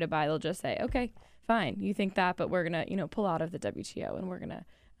frustrated by, they'll just say, okay, fine, you think that, but we're going to, pull out of the WTO and we're going to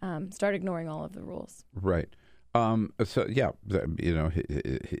start ignoring all of the rules. Right. So, yeah,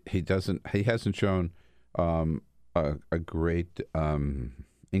 he hasn't shown a great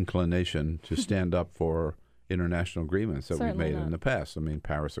inclination to stand up for international agreements that we've made in the past. I mean,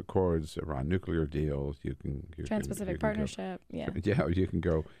 Paris Accords, Iran nuclear deals. Trans-Pacific Partnership. Yeah, you can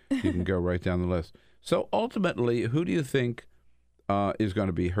go right down the list. So ultimately, who do you think is going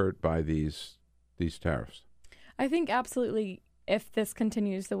to be hurt by these tariffs? I think absolutely. If this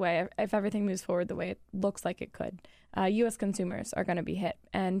continues if everything moves forward the way it looks like it could, U.S. consumers are going to be hit,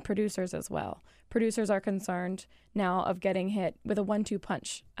 and producers as well. Producers are concerned now of getting hit with a 1-2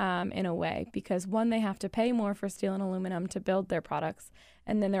 punch in a way, because one, they have to pay more for steel and aluminum to build their products,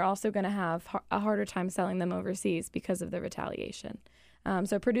 and then they're also going to have a harder time selling them overseas because of the retaliation.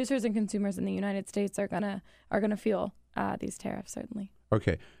 So producers and consumers in the United States are gonna feel these tariffs, certainly.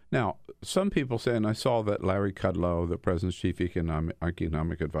 Okay. Now, some people say, and I saw that Larry Kudlow, the president's chief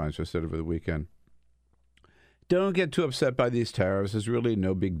economic advisor, said over the weekend, don't get too upset by these tariffs. It's really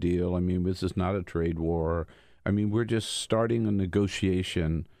no big deal. I mean, this is not a trade war. I mean, we're just starting a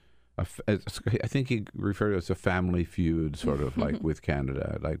negotiation. I think he referred to it as a family feud, sort of like with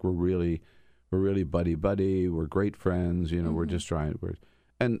Canada. Like we're really buddy. We're great friends. We're just trying.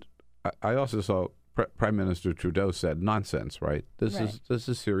 And I also saw Prime Minister Trudeau said, nonsense, right? This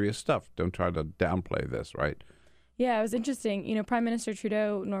is serious stuff. Don't try to downplay this, right? Yeah, it was interesting. You know, Prime Minister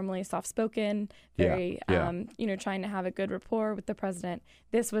Trudeau, normally soft-spoken, very, trying to have a good rapport with the president.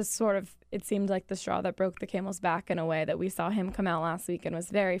 This was sort of, it seemed like the straw that broke the camel's back in a way, that we saw him come out last week and was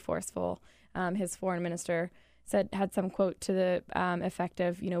very forceful. His foreign minister had some quote to the effect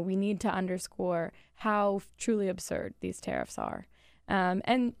of, we need to underscore how truly absurd these tariffs are.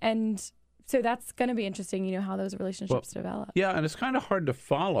 So that's going to be interesting, how those relationships develop. Yeah, and it's kind of hard to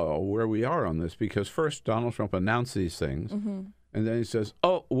follow where we are on this, because first Donald Trump announced these things, and then he says,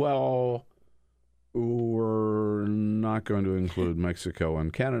 oh, well, we're not going to include Mexico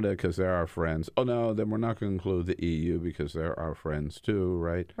and Canada because they're our friends. Oh, no, then we're not going to include the EU because they're our friends too,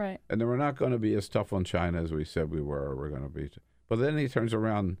 right? Right. And then we're not going to be as tough on China as we said we were. We're going to be. But then he turns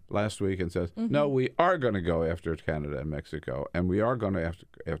around last week and says, no, we are going to go after Canada and Mexico, and we are going to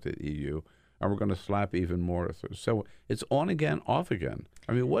after the EU. And we're going to slap even more. So it's on again, off again.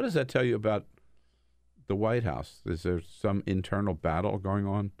 I mean, what does that tell you about the White House? Is there some internal battle going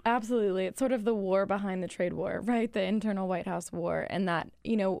on? Absolutely. It's sort of the war behind the trade war, right? The internal White House war. And that,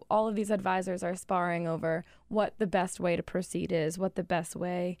 all of these advisors are sparring over what the best way to proceed is, what the best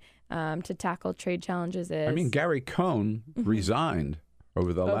way to tackle trade challenges is. I mean, Gary Cohn resigned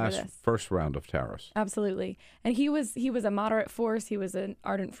over the first round of tariffs. Absolutely. And he was a moderate force. He was an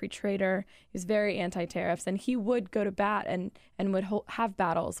ardent free trader. He was very anti-tariffs, and he would go to bat and would have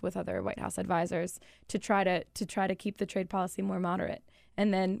battles with other White House advisors to try to keep the trade policy more moderate.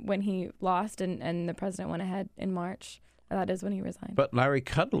 And then when he lost and the president went ahead in March, that is when he resigned. But Larry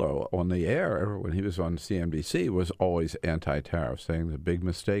Kudlow on the air when he was on CNBC was always anti-tariff, saying the big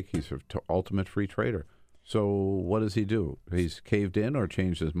mistake, he's an ultimate free trader. So what does he do? He's caved in or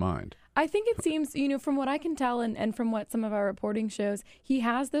changed his mind? I think it seems, from what I can tell and from what some of our reporting shows, he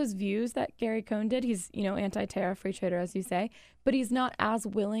has those views that Gary Cohn did. He's, anti-tariff free trader, as you say, but he's not as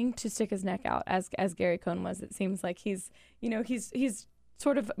willing to stick his neck out as Gary Cohn was. It seems like he's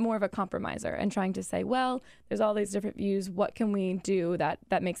sort of more of a compromiser and trying to say, well, there's all these different views. What can we do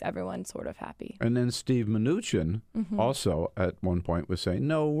that makes everyone sort of happy? And then Steve Mnuchin also at one point was saying,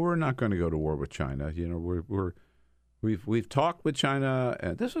 no, we're not going to go to war with China. We've talked with China,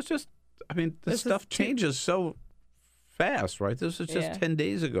 and this was just, this stuff changes so fast, right? This was just 10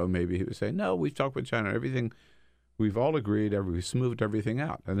 days ago. Maybe he was saying, no, we've talked with China. Everything, we've all agreed. We smoothed everything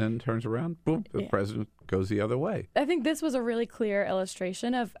out, and then turns around, boom, the president goes the other way. I think this was a really clear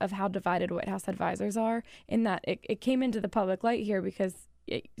illustration of how divided White House advisors are, in that it came into the public light here because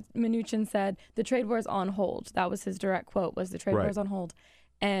Mnuchin said the trade war is on hold. That was his direct quote, was the trade war is on hold.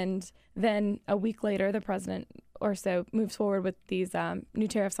 And then a week later, the president or so moves forward with these new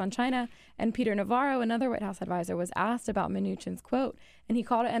tariffs on China. And Peter Navarro, another White House advisor, was asked about Mnuchin's quote, and he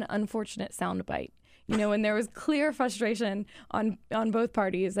called it an unfortunate soundbite. And there was clear frustration on both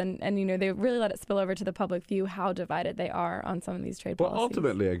parties, and they really let it spill over to the public view how divided they are on some of these trade policies. Well,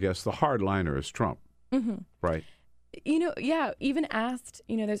 ultimately, I guess the hardliner is Trump, right? Even asked,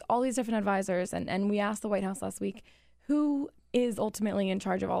 there's all these different advisors, and we asked the White House last week, who is ultimately in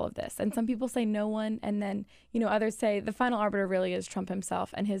charge of all of this? And some people say no one, and then, others say the final arbiter really is Trump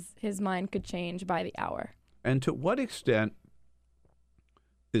himself, and his mind could change by the hour. And to what extent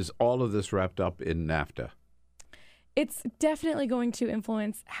is all of this wrapped up in NAFTA? It's definitely going to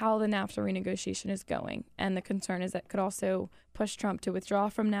influence how the NAFTA renegotiation is going. And the concern is that could also push Trump to withdraw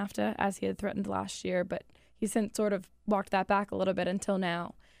from NAFTA, as he had threatened last year. But he's since sort of walked that back a little bit until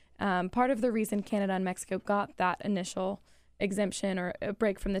now. Part of the reason Canada and Mexico got that initial exemption or a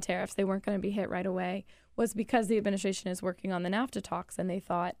break from the tariffs, they weren't going to be hit right away, was because the administration is working on the NAFTA talks. And they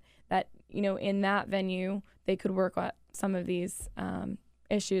thought that, in that venue, they could work on some of these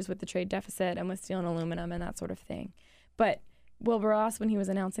issues with the trade deficit and with steel and aluminum and that sort of thing. But Wilbur Ross, when he was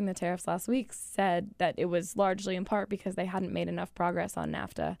announcing the tariffs last week, said that it was largely in part because they hadn't made enough progress on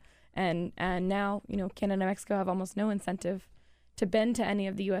NAFTA. And now, Canada and Mexico have almost no incentive to bend to any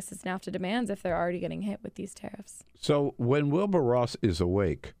of the U.S.'s NAFTA demands if they're already getting hit with these tariffs. So when Wilbur Ross is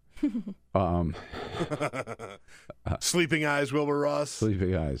awake, sleeping eyes, Wilbur Ross.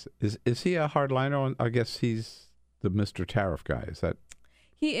 Sleeping eyes. Is he a hardliner? I guess he's the Mr. Tariff guy. Is that?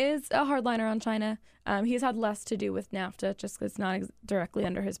 He is a hardliner on China. He's had less to do with NAFTA, just because it's not directly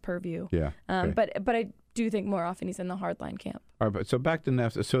under his purview. Yeah. But I do think more often he's in the hardline camp. All right, but so back to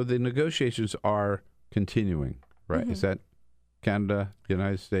NAFTA. So the negotiations are continuing, right? Is that Canada,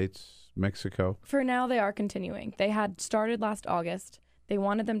 United States, Mexico? For now, they are continuing. They had started last August. They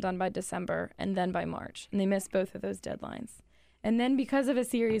wanted them done by December and then by March, and they missed both of those deadlines. And then because of a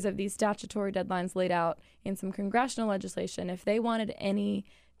series of these statutory deadlines laid out in some congressional legislation, if they wanted any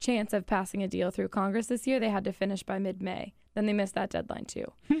chance of passing a deal through Congress this year, they had to finish by mid-May. Then they missed that deadline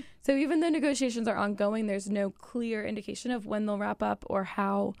too. So even though negotiations are ongoing, there's no clear indication of when they'll wrap up or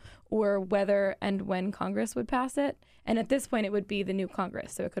how or whether and when Congress would pass it. And at this point, it would be the new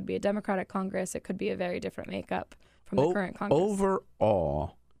Congress. So it could be a Democratic Congress. It could be a very different makeup from the current Congress.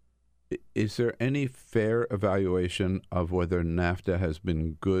 Overall, is there any fair evaluation of whether NAFTA has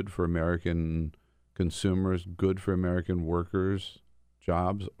been good for American consumers, good for American workers,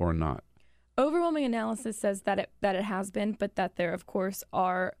 jobs, or not? Overwhelming analysis says that it has been, but that there, of course,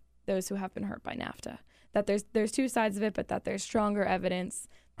 are those who have been hurt by NAFTA. That there's two sides of it, but that there's stronger evidence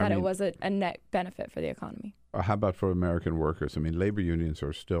that it was a net benefit for the economy. How about for American workers? I mean, labor unions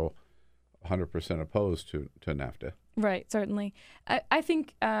are still 100% opposed to NAFTA. Right, certainly. I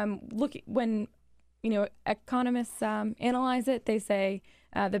think when economists analyze it, they say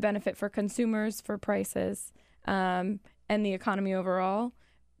the benefit for consumers, for prices, and the economy overall,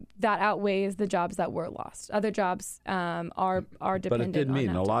 that outweighs the jobs that were lost. Other jobs are dependent. But it did mean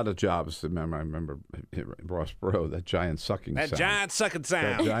on a lot of jobs. I remember Ross Perot, that giant sucking sound. That giant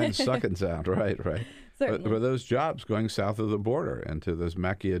sucking sound, right. Certainly. Were those jobs going south of the border and to those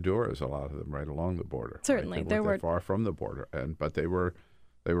maquiladoras, a lot of them right along the border? Certainly. Right? They were far from the border, but they were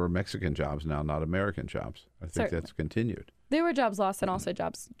Mexican jobs now, not American jobs. I think that's continued. There were jobs lost and also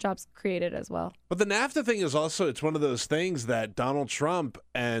jobs created as well. But the NAFTA thing is also, it's one of those things that Donald Trump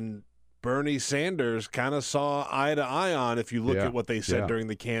and Bernie Sanders kind of saw eye to eye on if you look at what they said during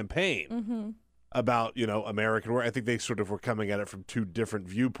the campaign about, American work. I think they sort of were coming at it from two different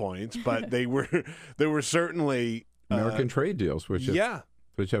viewpoints, but they were certainly American trade deals, which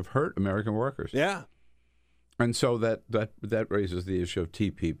have hurt American workers. Yeah. And so that raises the issue of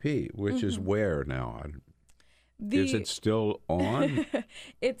TPP, which is where now? Is it still on?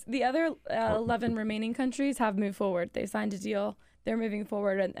 It's the other 11 remaining countries have moved forward. They signed a deal. They're moving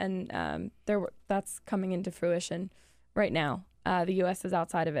forward, and that's coming into fruition right now. The U.S. is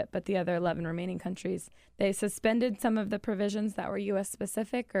outside of it, but the other 11 remaining countries, they suspended some of the provisions that were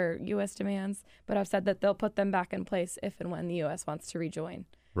U.S.-specific or U.S. demands, but have said that they'll put them back in place if and when the U.S. wants to rejoin.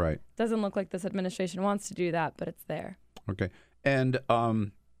 Right. Doesn't look like this administration wants to do that, but it's there. Okay. And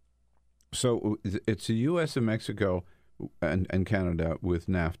so it's the U.S. and Mexico and Canada with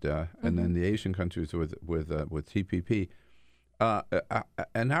NAFTA, and then the Asian countries with TPP.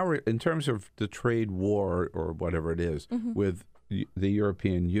 And now, in terms of the trade war or whatever it is with the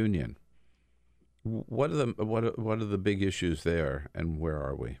European Union, what are the big issues there, and where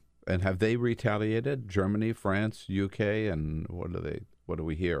are we? And have they retaliated? Germany, France, UK, and what do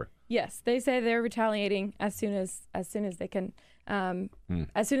we hear? Yes, they say they're retaliating as soon as they can.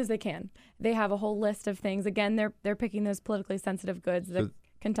 As soon as they can. They have a whole list of things. Again, they're picking those politically sensitive goods. The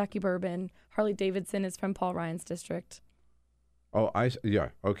Kentucky bourbon, Harley Davidson is from Paul Ryan's district. Oh,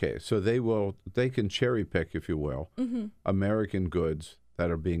 okay. So they can cherry pick, if you will, American goods that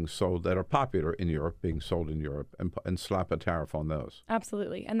are being sold, that are popular in Europe, being sold in Europe, and slap a tariff on those.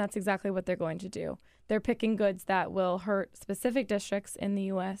 Absolutely, and that's exactly what they're going to do. They're picking goods that will hurt specific districts in the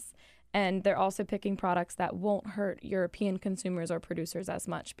U.S., and they're also picking products that won't hurt European consumers or producers as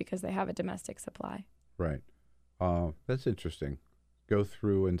much because they have a domestic supply. Right. That's interesting. Go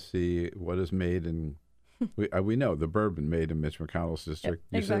through and see what is made in. We know the bourbon made in Mitch McConnell's district.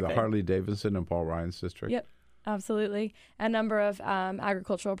 Yep, exactly. You say the Harley Davidson in Paul Ryan's district. Yep, absolutely. A number of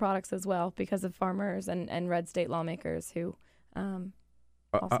agricultural products as well because of farmers and red state lawmakers who. And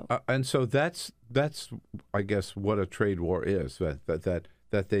so that's I guess what a trade war is.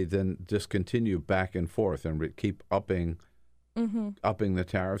 That they then discontinue back and forth and keep upping the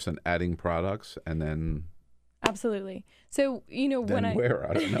tariffs and adding products, and then. Absolutely. So, I don't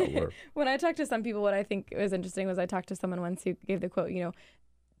know. When I talked to some people, what I think was interesting was I talked to someone once who gave the quote,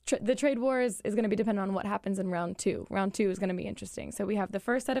 the trade war is going to be dependent on what happens in round two. Round two is going to be interesting. So we have the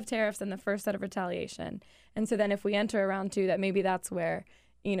first set of tariffs and the first set of retaliation. And so then if we enter a round two, that maybe that's where,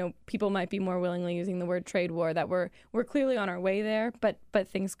 people might be more willingly using the word trade war, that we're clearly on our way there, but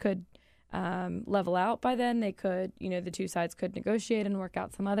things could level out by then. They could, the two sides could negotiate and work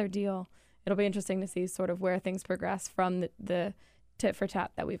out some other deal. It'll be interesting to see sort of where things progress from the tit for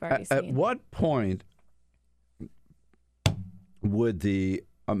tat that we've already seen. At what point would the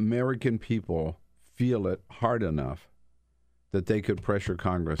American people feel it hard enough that they could pressure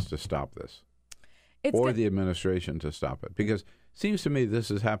Congress to stop this, or the administration to stop it? Because it seems to me this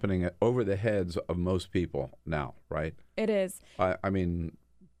is happening over the heads of most people now, right? It is. I mean,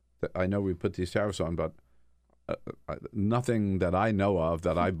 I know we put these tariffs on, but nothing that I know of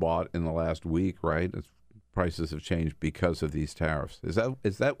that I bought in the last week, right? Prices have changed because of these tariffs.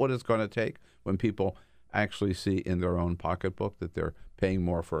 Is that what it's going to take when people actually see in their own pocketbook that they're paying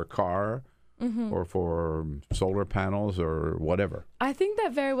more for a car or for solar panels or whatever. I think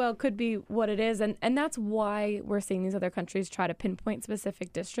that very well could be what it is. And that's why we're seeing these other countries try to pinpoint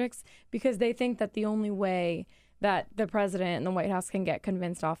specific districts, because they think that the only way that the president and the White House can get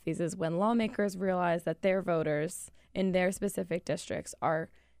convinced off these is when lawmakers realize that their voters in their specific districts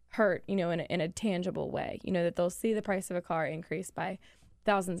are hurt, in a tangible way, that they'll see the price of a car increase by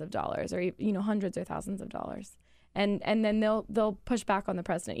thousands of dollars or, hundreds or thousands of dollars. And then they'll push back on the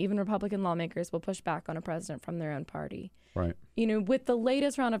president. Even Republican lawmakers will push back on a president from their own party. Right. With the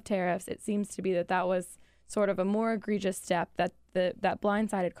latest round of tariffs, it seems to be that was sort of a more egregious step that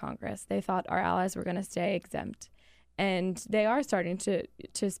blindsided Congress. They thought our allies were going to stay exempt. And they are starting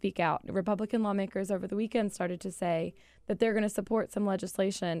to speak out. Republican lawmakers over the weekend started to say that they're going to support some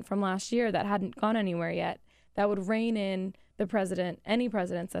legislation from last year that hadn't gone anywhere yet that would rein in any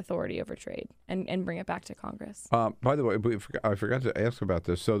president's authority over trade and bring it back to Congress. By the way, I forgot to ask about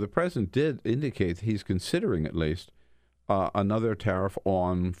this. So the president did indicate he's considering at least another tariff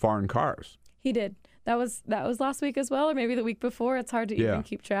on foreign cars. He did. That was last week as well, or maybe the week before. It's hard to even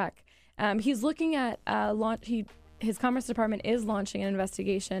keep track. He's looking at his Commerce Department is launching an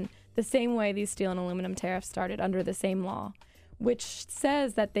investigation the same way these steel and aluminum tariffs started, under the same law, which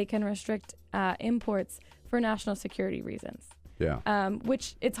says that they can restrict imports for national security reasons. Yeah.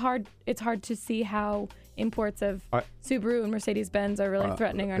 Which it's hard to see how imports of Subaru and Mercedes-Benz are really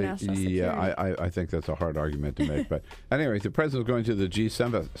threatening our national security. Yeah, I think that's a hard argument to make. But anyway, the president's going to the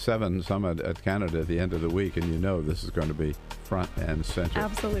G7 summit at Canada at the end of the week, and this is going to be front and center.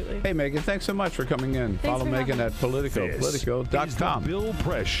 Absolutely. Hey, Megan, thanks so much for coming in. Follow Megan at Politico, Politico.com. The Bill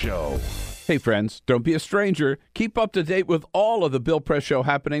Press Show. Hey, friends, don't be a stranger. Keep up to date with all of the Bill Press Show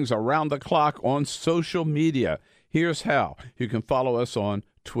happenings around the clock on social media. Here's how. You can follow us on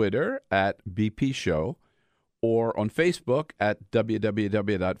Twitter at BP Show or on Facebook at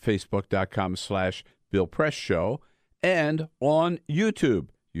www.facebook.com/Bill Press Show and on YouTube,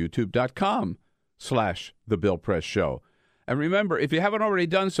 youtube.com/The Bill Press Show. And remember, if you haven't already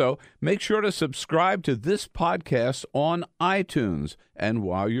done so, make sure to subscribe to this podcast on iTunes. And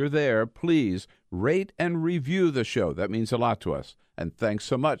while you're there, please rate and review the show. That means a lot to us. And thanks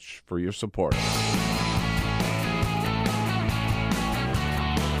so much for your support.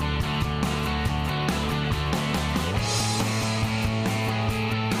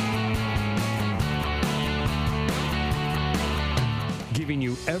 Giving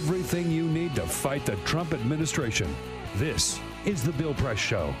you everything you need to fight the Trump administration. This is The Bill Press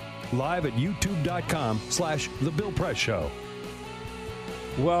Show, live at youtube.com/The Bill Press Show.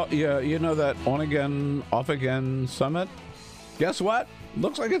 Well, yeah, that on again, off again summit, guess what?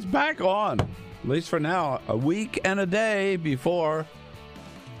 Looks like it's back on, at least for now, a week and a day before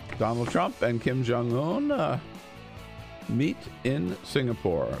Donald Trump and Kim Jong-un meet in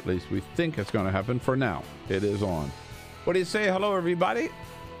Singapore. At least we think it's going to happen. For now, it is on. What do you say? Hello, everybody.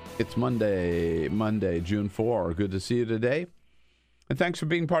 It's Monday, June 4. Good to see you today. And thanks for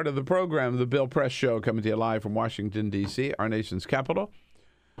being part of the program, The Bill Press Show, coming to you live from Washington, D.C., our nation's capital,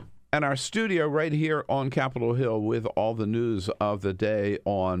 and our studio right here on Capitol Hill with all the news of the day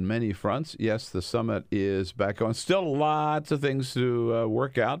on many fronts. Yes, the summit is back on. Still lots of things to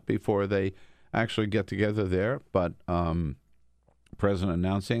work out before they actually get together there. But President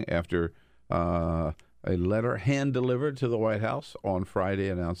announcing after a letter hand-delivered to the White House on Friday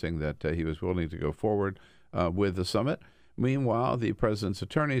announcing that he was willing to go forward with the summit. Meanwhile, the president's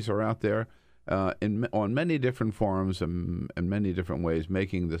attorneys are out there on many different forums and many different ways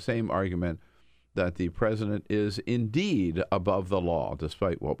making the same argument that the president is indeed above the law,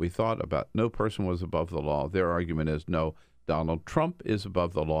 despite what we thought about no person was above the law. Their argument is no, Donald Trump is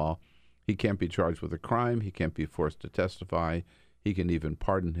above the law. He can't be charged with a crime. He can't be forced to testify. He can even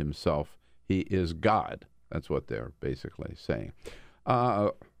pardon himself. He is God. That's what they're basically saying.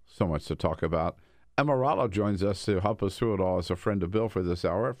 So much to talk about. Emma Rollo joins us to help us through it all as a friend of Bill for this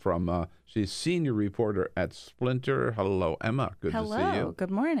hour. She's senior reporter at Splinter. Hello, Emma. Good to see you. Hello. Good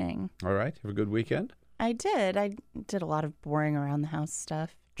morning. All right. Have a good weekend? I did. I did a lot of boring around the house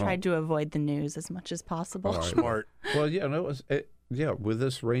stuff. Tried to avoid the news as much as possible. Right. Smart. Well, with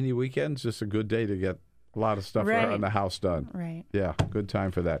this rainy weekend, it's just a good day to get a lot of stuff around the house done. Right. Yeah, good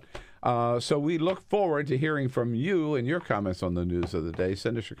time for that. So we look forward to hearing from you and your comments on the news of the day.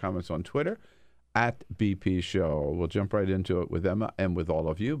 Send us your comments on Twitter at BP Show. We'll jump right into it with Emma and with all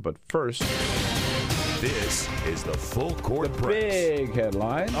of you. But first, This is the Full Court Press. Big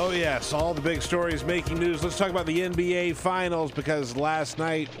headline. Oh, yes. All the big stories making news. Let's talk about the NBA Finals because last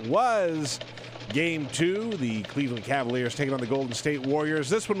night was Game 2. The Cleveland Cavaliers taking on the Golden State Warriors.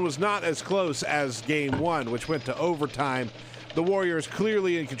 This one was not as close as Game 1, which went to overtime. The Warriors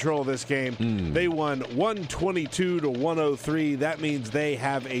clearly in control of this game. They won 122-103. That means they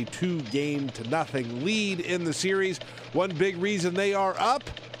have a 2-0 lead in the series. One big reason they are up,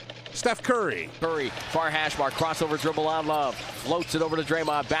 Steph Curry. Curry, far hash mark, crossover dribble on Love. Floats it over to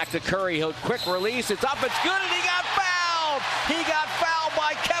Draymond, back to Curry. He'll quick release. It's up, it's good, and he got fouled. He got fouled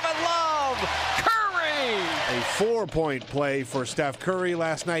by Kevin Love. Curry! A 4-point play for Steph Curry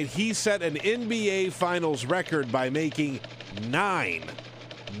last night. He set an NBA Finals record by making nine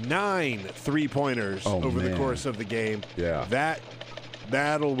three-pointers over the course of the game. Yeah.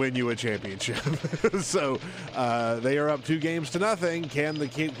 That'll win you a championship. So they are up 2-0. Can the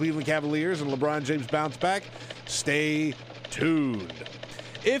Cleveland Cavaliers and LeBron James bounce back? Stay tuned.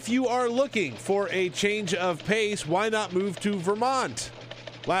 If you are looking for a change of pace, why not move to Vermont?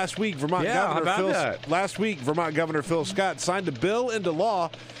 Last week, Vermont Governor Phil Scott signed a bill into law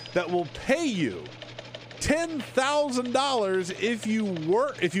that will pay you $10,000 if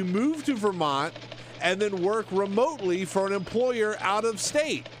you move to Vermont and then work remotely for an employer out of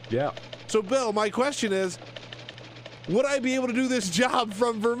state. Yeah. So, Bill, my question is, would I be able to do this job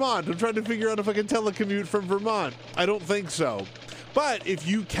from Vermont? I'm trying to figure out if I can telecommute from Vermont. I don't think so. But if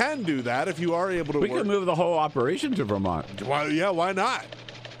you can do that, if you are able to we could move the whole operation to Vermont. Why not?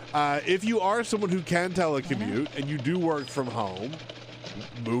 If you are someone who can telecommute and you do work from home,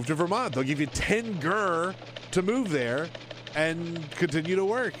 move to Vermont. They'll give you 10 GER to move there and continue to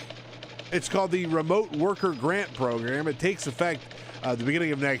work. It's called the Remote Worker Grant Program. It takes effect at the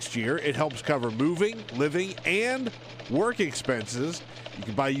beginning of next year. It helps cover moving, living, and work expenses. You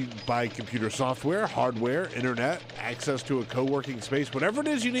can buy computer software, hardware, internet, access to a co-working space, whatever it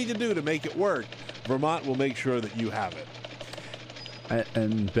is you need to do to make it work. Vermont will make sure that you have it.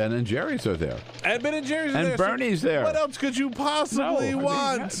 And Ben and Jerry's are there. And Ben and Jerry's are there. And Bernie's there. What else could you possibly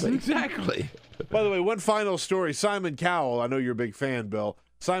want? Exactly. By the way, one final story. Simon Cowell, I know you're a big fan, Bill.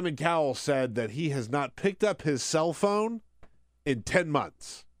 Simon Cowell said that he has not picked up his cell phone in 10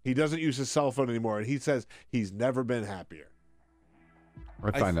 months. He doesn't use his cell phone anymore, and he says he's never been happier.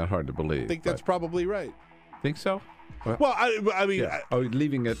 I find that hard to believe. I think that's probably right. Think so? Well, I mean... Yeah.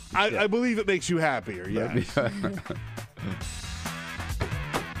 Leaving it... I believe it makes you happier, yes.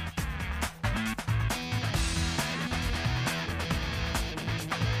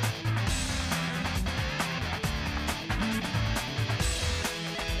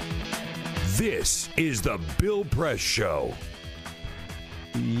 This is the Bill Press Show.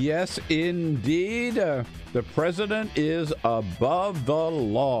 Yes, indeed. The president is above the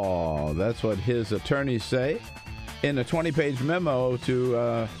law. That's what his attorneys say. In a 20-page memo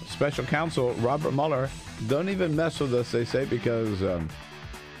to special counsel Robert Mueller, don't even mess with us, they say, because,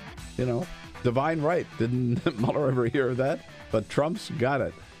 divine right. Didn't Mueller ever hear of that? But Trump's got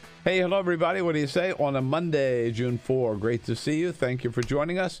it. Hey, hello, everybody. What do you say on a Monday, June 4? Great to see you. Thank you for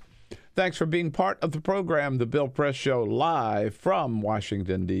joining us. Thanks for being part of the program, The Bill Press Show, live from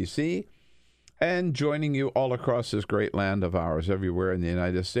Washington, D.C., and joining you all across this great land of ours, everywhere in the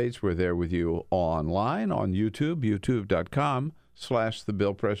United States. We're there with you online, on YouTube, youtube.com/The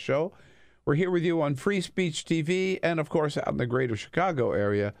Bill Press Show. We're here with you on Free Speech TV, and, of course, out in the greater Chicago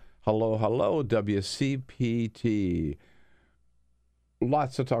area. Hello, WCPT.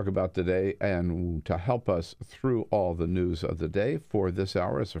 Lots to talk about today, and to help us through all the news of the day for this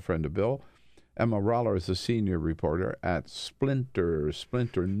hour is a friend of Bill. Emma Roller is a senior reporter at Splinter,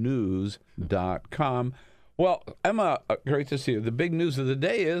 splinternews.com. Well, Emma, great to see you. The big news of the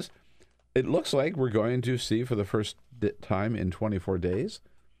day is it looks like we're going to see for the first time in 24 days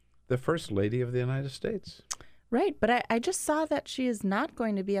the First Lady of the United States. Right, but I just saw that she is not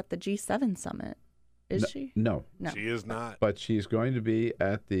going to be at the G7 summit. Is she? No. She is not. But she's going to be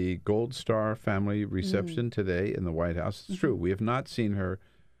at the Gold Star family reception today in the White House. It's true. We have not seen her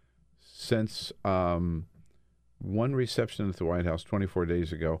since one reception at the White House 24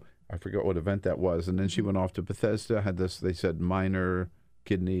 days ago. I forget what event that was. And then she went off to Bethesda, had this, they said, minor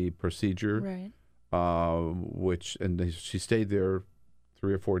kidney procedure. Right. She stayed there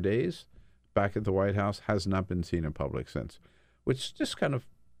 3 or 4 days back at the White House, has not been seen in public since, which is just kind of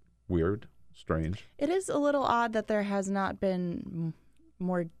weird. Strange. It is a little odd that there have not been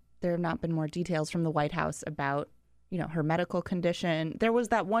more details from the White House about, her medical condition. There was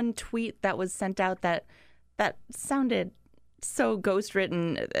that one tweet that was sent out that sounded so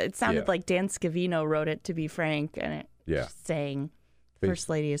ghostwritten. It sounded like Dan Scavino wrote it, to be frank, and just saying First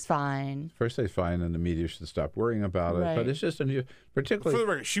Lady is fine. First Lady's fine, and the media should stop worrying about it. Right. But it's just a new, particularly. For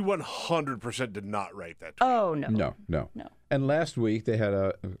the record, she 100% did not write that tweet. Oh, no. No. And last week they had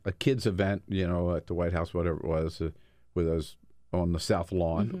a kids event, at the White House, whatever it was, with us on the South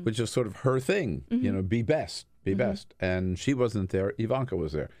Lawn, which is sort of her thing. Be best, best. And she wasn't there. Ivanka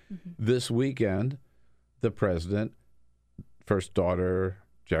was there. This weekend, the president, first daughter,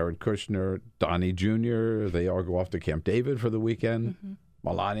 Jared Kushner, Donnie Jr., they all go off to Camp David for the weekend.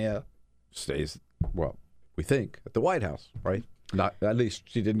 Melania stays, we think, at the White House, right? Not, at least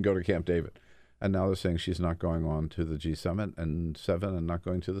she didn't go to Camp David. And now they're saying she's not going on to the G7 and 7 and not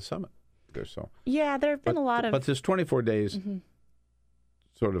going to the summit. So yeah, there have been a lot of... But this 24 days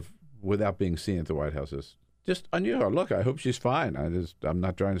sort of without being seen at the White House is just unusual. Look, I hope she's fine. I'm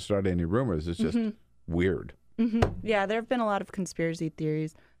not trying to start any rumors. It's just weird. Yeah, there have been a lot of conspiracy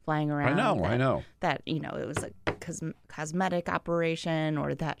theories flying around. I know. That, it was a cosmetic operation,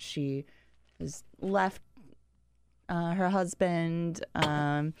 or that she has left her husband.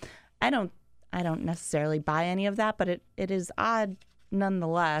 I don't necessarily buy any of that, but it is odd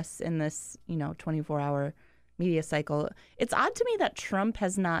nonetheless in this, 24-hour media cycle. It's odd to me that Trump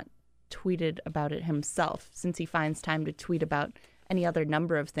has not tweeted about it himself, since he finds time to tweet about any other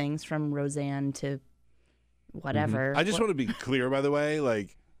number of things, from Roseanne to whatever. I just want to be clear, by the way,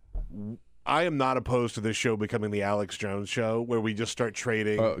 I am not opposed to this show becoming the Alex Jones show, where we just start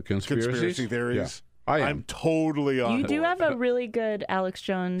trading conspiracy theories. Yeah, I'm totally on You board. do have a really good Alex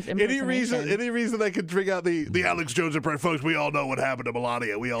Jones impersonation. Any reason I could bring out the Alex Jones impression? Folks, we all know what happened to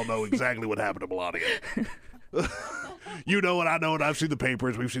Melania. We all know exactly what happened to Melania. You know it, I know it. I've seen the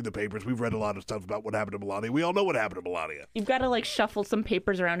papers. We've seen the papers. We've read a lot of stuff about what happened to Melania. We all know what happened to Melania. You've got to shuffle some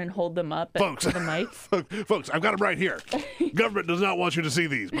papers around and hold them up folks, to the mic. Folks, I've got them right here. Government does not want you to see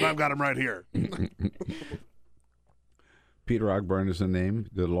these, but I've got them right here. Peter Ogburn is the name.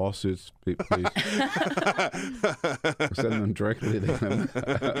 The lawsuits, please send them directly to him.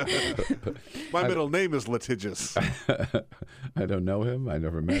 My middle name is litigious. I don't know him. I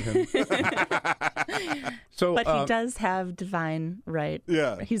never met him. But he does have divine right.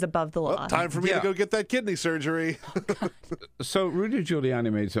 Yeah. He's above the law. Well, time for me to go get that kidney surgery. So Rudy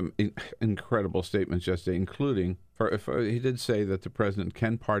Giuliani made some incredible statements yesterday, including, he did say that the president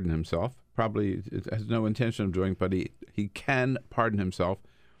can pardon himself. Probably has no intention of doing, but he can pardon himself.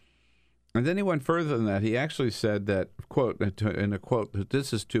 And then he went further than that. He actually said that, in a quote,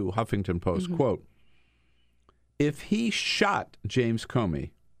 this is to Huffington Post, quote, if he shot James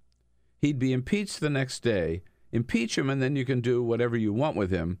Comey, he'd be impeached the next day. Impeach him, and then you can do whatever you want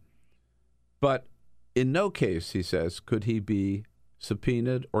with him. But in no case, he says, could he be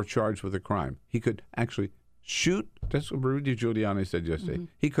subpoenaed or charged with a crime. He could actually shoot. That's what Rudy Giuliani said yesterday.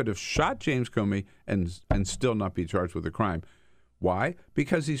 He could have shot James Comey and still not be charged with a crime. Why?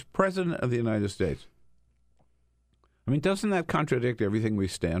 Because he's president of the United States. I mean, doesn't that contradict everything we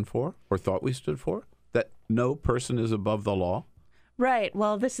stand for or thought we stood for? That no person is above the law? Right.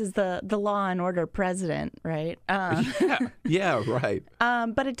 Well, this is the law and order president, right? Yeah, right.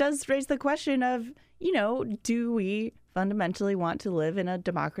 But it does raise the question of, do we fundamentally want to live in a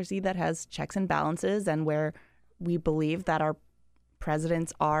democracy that has checks and balances, and where we believe that our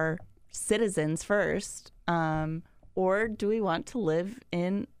presidents are citizens first? Or do we want to live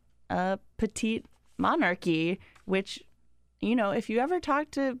in a petite monarchy, which, if you ever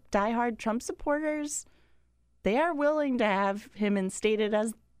talk to diehard Trump supporters, they are willing to have him instated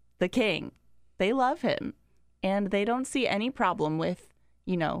as the king. They love him, and they don't see any problem with,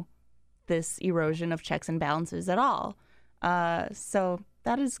 this erosion of checks and balances at all. So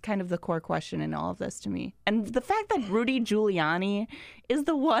that is kind of the core question in all of this to me. And the fact that Rudy Giuliani is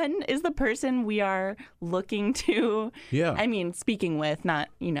the person we are looking to, speaking with, not,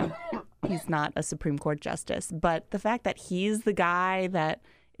 he's not a Supreme Court justice, but the fact that he's the guy that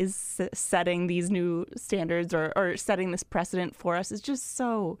is setting these new standards or setting this precedent for us is just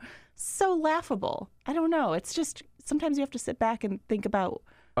so laughable. I don't know. It's just, sometimes you have to sit back and think about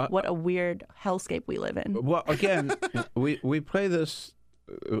what a weird hellscape we live in. Well, again, we play this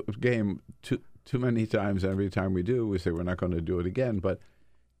game too many times. Every time we do, we say we're not going to do it again. But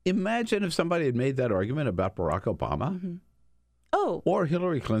imagine if somebody had made that argument about Barack Obama or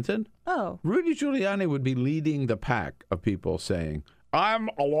Hillary Clinton. Rudy Giuliani would be leading the pack of people saying, I'm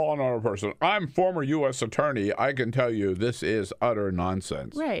a law and order person. I'm former U.S. attorney. I can tell you this is utter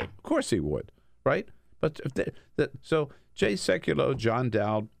nonsense. Right. Of course he would, right? But so Jay Sekulow, John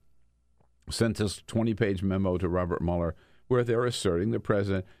Dowd sent this 20-page memo to Robert Mueller where they're asserting the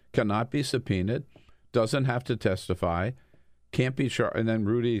president cannot be subpoenaed, doesn't have to testify, can't be charged, and then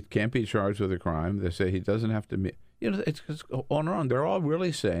Rudy can't be charged with a crime. They say he doesn't have to it's on and on. They're all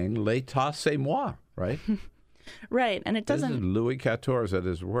really saying "l'état c'est moi," right? Right, and it doesn't. This is Louis XIV at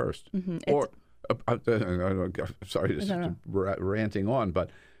his worst. Or, sorry, ranting on, but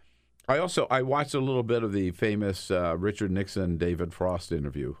I watched a little bit of the famous Richard Nixon David Frost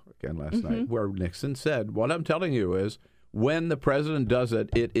interview again last night, where Nixon said, "What I'm telling you is, when the president does it,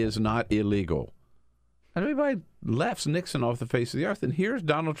 it is not illegal." And everybody laughs Nixon off the face of the earth. And here's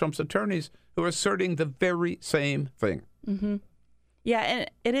Donald Trump's attorneys who are asserting the very same thing. Yeah, and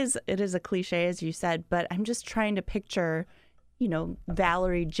it is a cliche, as you said, but I'm just trying to picture,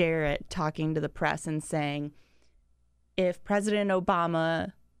 Valerie Jarrett talking to the press and saying, if President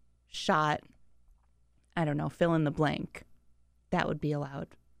Obama shot, I don't know, fill in the blank, that would be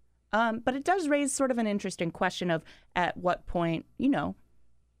allowed. But it does raise sort of an interesting question of at what point,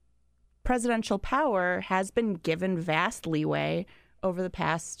 presidential power has been given vast leeway over the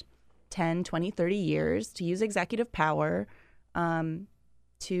past 10, 20, 30 years to use executive power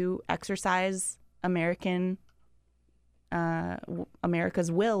to exercise America's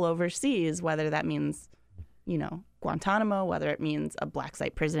will overseas, whether that means, Guantanamo, whether it means a black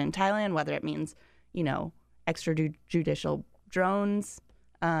site prison in Thailand, whether it means, extrajudicial drones.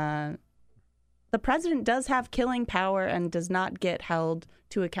 The president does have killing power and does not get held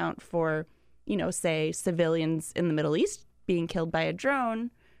to account for, say, civilians in the Middle East being killed by a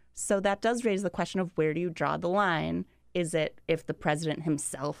drone. So that does raise the question of where do you draw the line? Is it if the president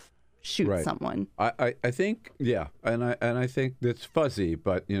himself shoots someone? I think, yeah, and I think that's fuzzy,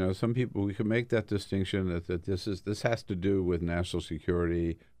 but some people, we can make that distinction that this has to do with national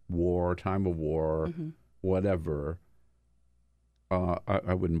security, war, time of war, whatever.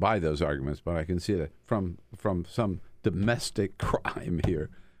 I wouldn't buy those arguments, but I can see that from some domestic crime here.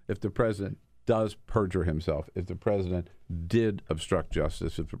 If the president does perjure himself, if the president did obstruct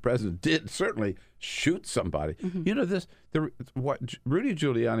justice, if the president did certainly shoot somebody, what Rudy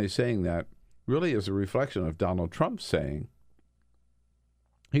Giuliani is saying that really is a reflection of Donald Trump saying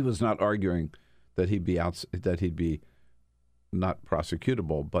he was not arguing that he'd be not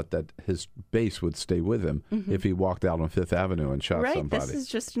prosecutable, but that his base would stay with him if he walked out on Fifth Avenue and shot somebody. This is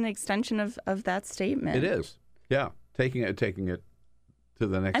just an extension of that statement. It is, yeah, taking it to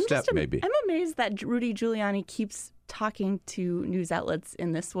the next step, maybe. I'm amazed that Rudy Giuliani keeps talking to news outlets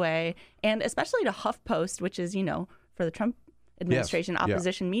in this way, and especially to HuffPost, which is, for the Trump administration,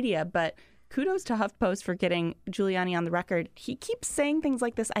 opposition media. But kudos to HuffPost for getting Giuliani on the record. He keeps saying things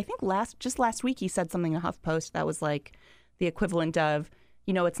like this. I think just last week he said something to HuffPost that was like the equivalent of,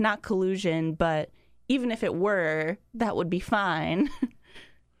 it's not collusion, but even if it were, that would be fine.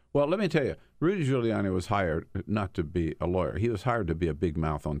 Well, let me tell you, Rudy Giuliani was hired not to be a lawyer. He was hired to be a big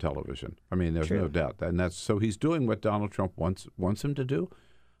mouth on television. I mean, there's no doubt. And so he's doing what Donald Trump wants him to do.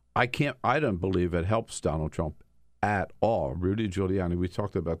 I don't believe it helps Donald Trump at all. Rudy Giuliani, we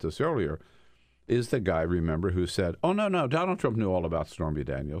talked about this earlier, is the guy, remember, who said, oh, no, Donald Trump knew all about Stormy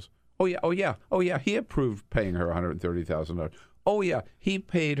Daniels. Oh, yeah, he approved paying her $130,000. Oh, yeah, he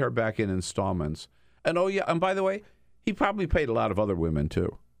paid her back in installments. And, oh, yeah, and by the way, he probably paid a lot of other women,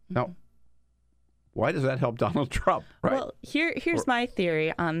 too. Now, why does that help Donald Trump? Right? Well, here's my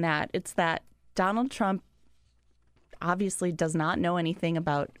theory on that. It's that Donald Trump obviously does not know anything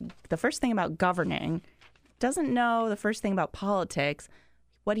about the first thing about governing, doesn't know the first thing about politics.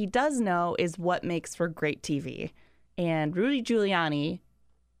 What he does know is what makes for great TV. And Rudy Giuliani,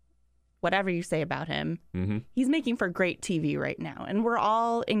 whatever you say about him, he's making for great TV right now. And we're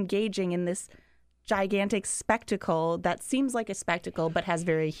all engaging in this gigantic spectacle that seems like a spectacle but has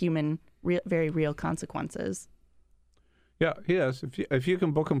very human, very real consequences. Yeah, he is. If you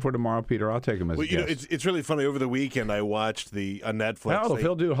can book him for tomorrow, Peter, I'll take him as a guest. It's really funny. Over the weekend, I watched on Netflix. Well, if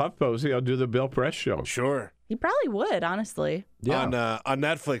he'll do HuffPost, he'll do the Bill Press show. Sure. He probably would, honestly. Yeah. On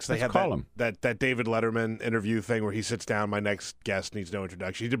Netflix, they have that David Letterman interview thing where he sits down. My next guest needs no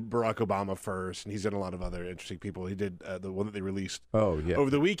introduction. He did Barack Obama first, and he's in a lot of other interesting people. He did the one that they released over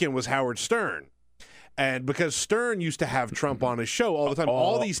the weekend was Howard Stern. And because Stern used to have Trump on his show all the time,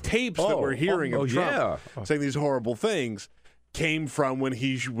 all these tapes that we're hearing of Trump saying these horrible things came from when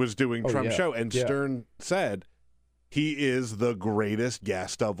he was doing Trump's show. And Stern said he is the greatest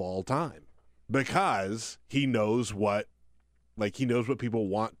guest of all time because he knows what people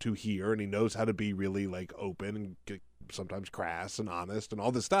want to hear, and he knows how to be really open and sometimes crass and honest and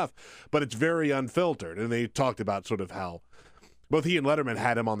all this stuff. But it's very unfiltered. And they talked about sort of how both he and Letterman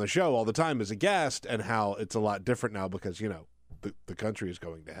had him on the show all the time as a guest, and how it's a lot different now because, the country is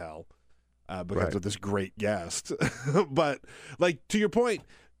going to hell because of this great guest. But, to your point,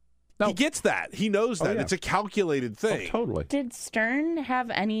 He gets that. He knows that. It's a calculated thing. Totally. Did Stern have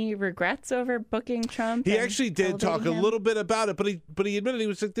any regrets over booking Trump? He actually did talk a little bit about it, but he admitted he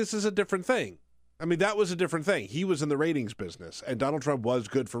was like, this is a different thing. I mean, that was a different thing. He was in the ratings business, and Donald Trump was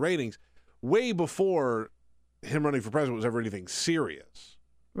good for ratings way before him running for president was ever anything serious.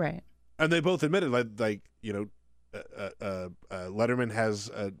 Right. And they both admitted, Letterman has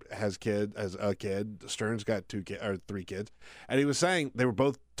a kid. Stern's got 3 kids, and he was saying they were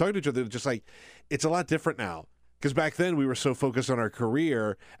both talking to each other, just like it's a lot different now. Because back then we were so focused on our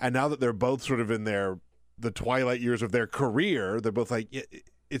career, and now that they're both sort of in the twilight years of their career, they're both like,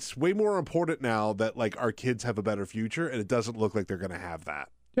 it's way more important now that like our kids have a better future, and it doesn't look like they're going to have that.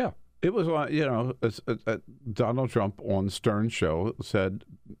 Yeah. It was, Donald Trump on Stern's show said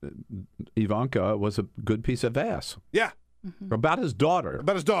Ivanka was a good piece of ass. Yeah. Mm-hmm. About his daughter.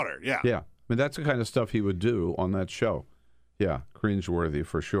 Yeah. Yeah. I mean, that's the kind of stuff he would do on that show. Yeah. Cringeworthy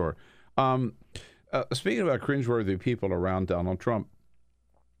for sure. Speaking about cringeworthy people around Donald Trump,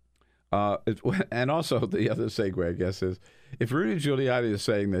 and also the other segue, I guess, is if Rudy Giuliani is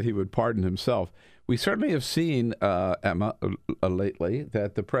saying that he would pardon himself, we certainly have seen, Emma, lately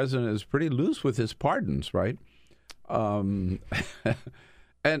that the president is pretty loose with his pardons, right? And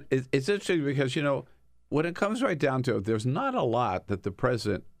it's interesting because, when it comes right down to it, there's not a lot that the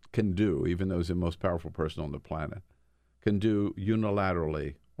president can do, even though he's the most powerful person on the planet, can do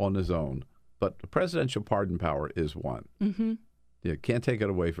unilaterally on his own. But the presidential pardon power is one. Mm-hmm. You can't take it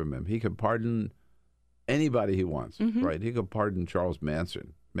away from him. He can pardon anybody he wants, right? He could pardon Charles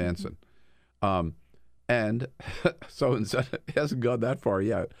Manson. And so instead, he hasn't gone that far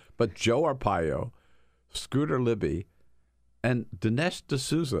yet. But Joe Arpaio, Scooter Libby, and Dinesh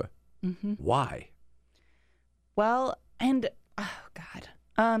D'Souza. Mm-hmm. Why? Well, and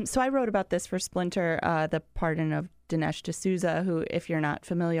so I wrote about this for Splinter, the pardon of Dinesh D'Souza, who, if you're not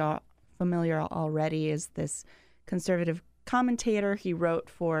familiar already, is this conservative commentator. He wrote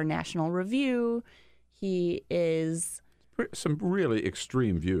for National Review. He is some really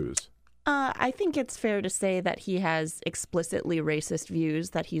extreme views. I think it's fair to say that he has explicitly racist views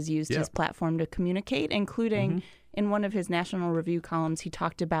that he's used his platform to communicate, including in one of his National Review columns, he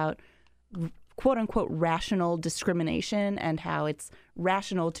talked about quote-unquote rational discrimination and how it's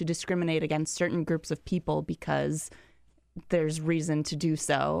rational to discriminate against certain groups of people because there's reason to do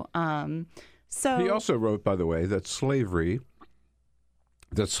so. So he also wrote, by the way, that slaves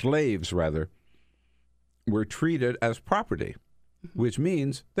were treated as property, which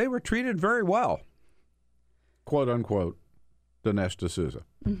means they were treated very well, quote unquote, Dinesh D'Souza.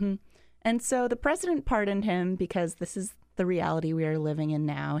 Mm-hmm. And so the president pardoned him because this is the reality we are living in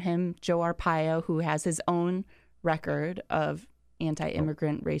now. Him, Joe Arpaio, who has his own record of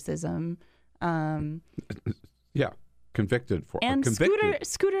anti-immigrant racism. Convicted for. And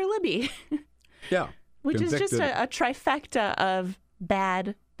Scooter Libby. Yeah. Which convicted. is just a trifecta of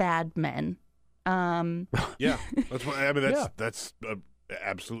bad men. Yeah, that's what I mean. That's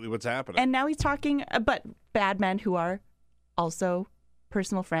absolutely what's happening. And now he's talking about bad men who are also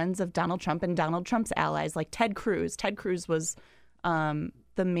personal friends of Donald Trump and Donald Trump's allies, like Ted Cruz. Ted Cruz was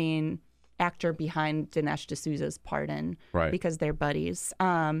the main actor behind Dinesh D'Souza's pardon, because they're buddies.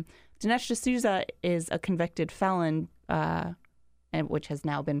 Dinesh D'Souza is a convicted felon, which has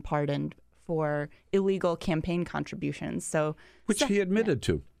now been pardoned for illegal campaign contributions. Which he admitted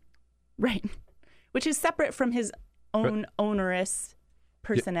to. Right. Which is separate from his own onerous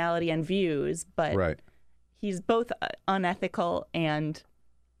personality and views, but he's both unethical and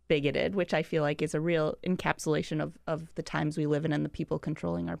bigoted, which I feel like is a real encapsulation of the times we live in and the people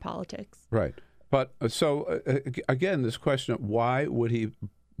controlling our politics. Right. But so, again, this question of why would he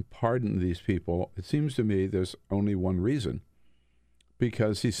pardon these people? It seems to me there's only one reason,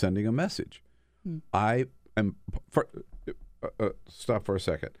 because he's sending a message. I am... stop for a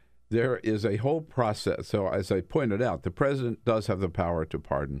second. There is a whole process. So as I pointed out, the president does have the power to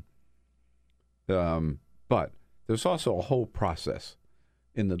pardon. But there's also a whole process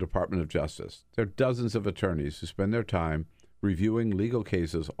in the Department of Justice. There are dozens of attorneys who spend their time reviewing legal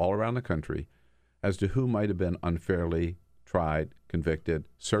cases all around the country as to who might have been unfairly tried, convicted,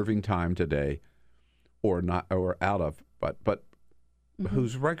 serving time today, or not, or out of, but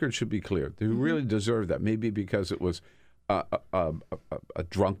whose record should be clear. Who really deserve that? Maybe because it was a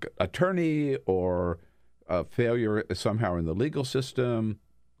drunk attorney or a failure somehow in the legal system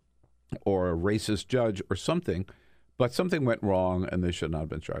or a racist judge or something, but something went wrong and they should not have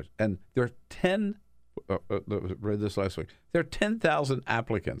been charged. And there are 10, read this last week, there are 10,000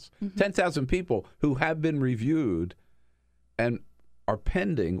 applicants, 10,000 people who have been reviewed and are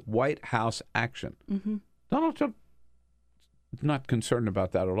pending White House action. Donald Trump is not concerned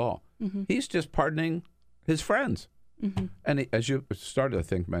about that at all. Mm-hmm. He's just pardoning his friends. Mm-hmm. And as you started, I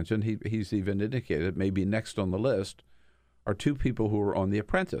think, mentioned, he's even indicated maybe next on the list are two people who were on The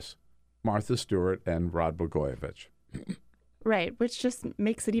Apprentice, Martha Stewart and Rod Blagojevich. Right, which just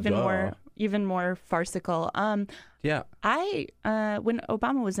makes it even more farcical. Yeah. When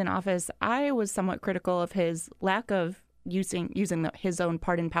Obama was in office, I was somewhat critical of his lack of using his own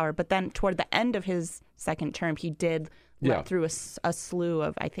pardon power. But then toward the end of his second term, he did let through a slew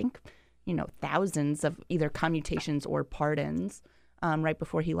of, I think, thousands of either commutations or pardons right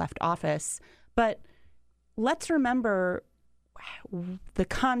before he left office. But let's remember the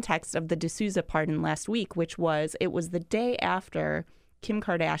context of the D'Souza pardon last week, which was it was the day after Kim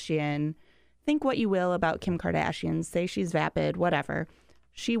Kardashian. Think what you will about Kim Kardashian, say she's vapid, whatever.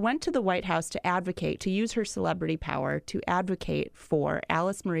 She went to the White House to use her celebrity power to advocate for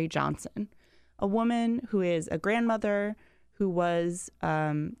Alice Marie Johnson, a woman who is a grandmother who was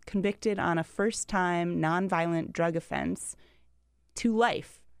convicted on a first-time nonviolent drug offense to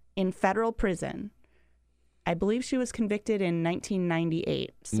life in federal prison. I believe she was convicted in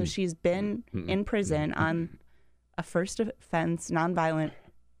 1998. So she's been in prison on a first offense nonviolent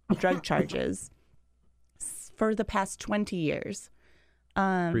drug charges for the past 20 years.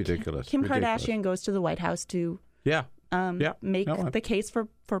 Ridiculous. Kim Kardashian goes to the White House to make the case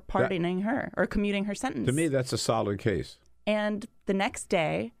for pardoning her or commuting her sentence. To me, that's a solid case. And the next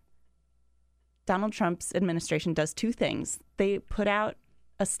day, Donald Trump's administration does two things. They put out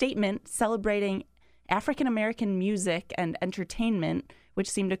a statement celebrating African-American music and entertainment, which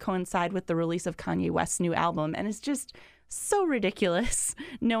seemed to coincide with the release of Kanye West's new album. And it's just so ridiculous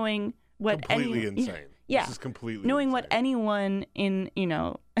knowing what completely insane. Yeah. This is completely knowing insane. what anyone in,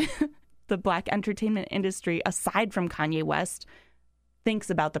 the black entertainment industry, aside from Kanye West, thinks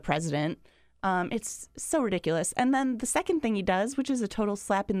about the president. It's so ridiculous. And then the second thing he does, which is a total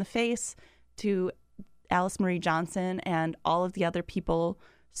slap in the face to Alice Marie Johnson and all of the other people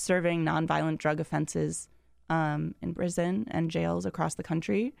serving nonviolent drug offenses in prison and jails across the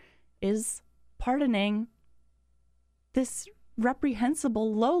country, is pardoning this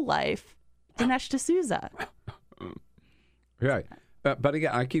reprehensible lowlife, Dinesh D'Souza. Right. But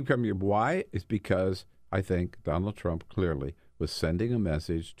again, I keep coming to why is because I think Donald Trump clearly was sending a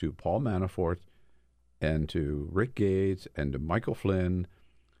message to Paul Manafort and to Rick Gates and to Michael Flynn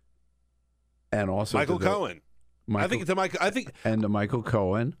and also Michael Cohen. And to Michael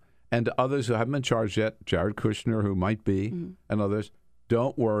Cohen and to others who haven't been charged yet, Jared Kushner, who might be, and others.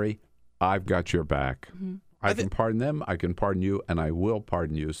 Don't worry, I've got your back. Mm-hmm. I can pardon them, I can pardon you, and I will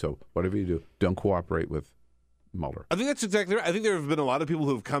pardon you. So whatever you do, don't cooperate with Mueller. I think that's exactly right. I think there have been a lot of people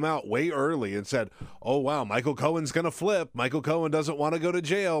who have come out way early and said, oh, wow, Michael Cohen's going to flip. Michael Cohen doesn't want to go to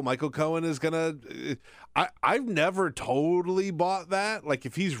jail. Michael Cohen is going to... I've never totally bought that. Like,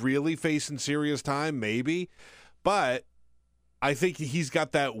 if he's really facing serious time, maybe. But I think he's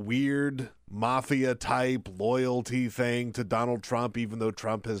got that weird mafia-type loyalty thing to Donald Trump, even though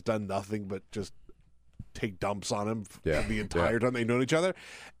Trump has done nothing but just take dumps on him the entire time they've known each other.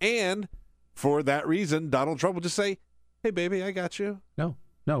 And... for that reason, Donald Trump will just say, hey, baby, I got you. No,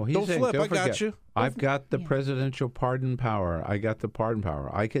 he's don't saying, flip, don't I got forget, you. I've got the presidential pardon power. I got the pardon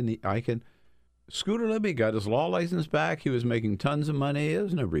power. I can. Scooter Libby got his law license back. He was making tons of money.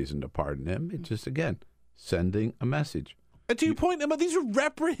 There's no reason to pardon him. It's just, again, sending a message. And to your point, Emma, these are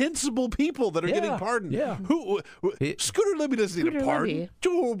reprehensible people that are getting pardoned. Yeah. Scooter Libby doesn't need a pardon.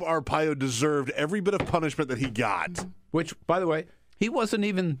 Joe Arpaio deserved every bit of punishment that he got. Which, by the way, he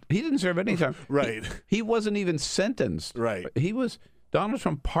didn't serve any time. Right. He wasn't even sentenced. Right. Donald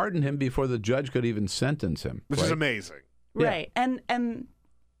Trump pardoned him before the judge could even sentence him. Which is amazing. Right. And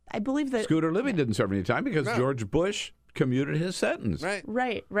I believe that Scooter Libby didn't serve any time because George Bush commuted his sentence.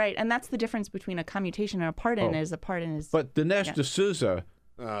 Right. And that's the difference between a commutation and a pardon is a pardon is... But Dinesh D'Souza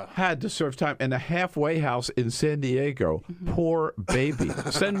had to serve time in a halfway house in San Diego. Poor baby.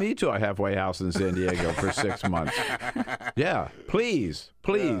 Send me to a halfway house in San Diego for 6 months. Yeah, please.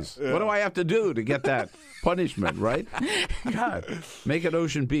 What do I have to do to get that punishment, right? God, make it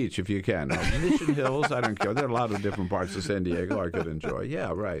Ocean Beach if you can. Mission Hills, I don't care. There are a lot of different parts of San Diego I could enjoy.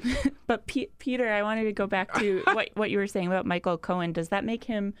 Yeah, right. But Peter, I wanted to go back to what you were saying about Michael Cohen. Does that make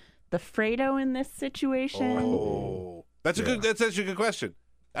him the Fredo in this situation? Oh, that's actually a good question.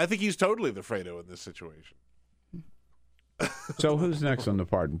 I think he's totally the Fredo in this situation. So who's next on the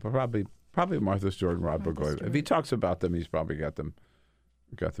pardon? Probably Martha Stewart and Rod Blagojevich. If he talks about them, he's probably got them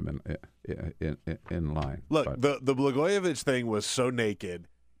in line. Look, the Blagojevich thing was so naked.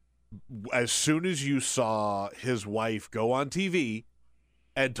 As soon as you saw his wife go on TV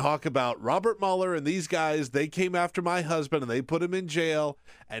and talk about Robert Mueller and these guys. They came after my husband and they put him in jail.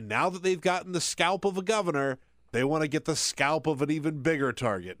 And now that they've gotten the scalp of a governor, they want to get the scalp of an even bigger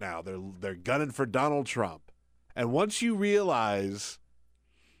target now. They're gunning for Donald Trump. And once you realize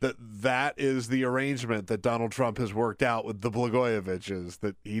that is the arrangement that Donald Trump has worked out with the Blagojeviches,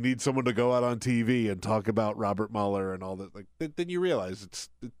 that he needs someone to go out on TV and talk about Robert Mueller and all that, then you realize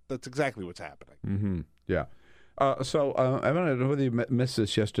that's exactly what's happening. Mm-hmm. Yeah. So I don't know whether you missed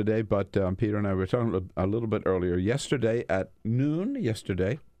this yesterday, but Peter and I were talking a little bit earlier. Yesterday at noon,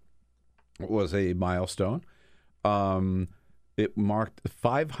 was a milestone. It marked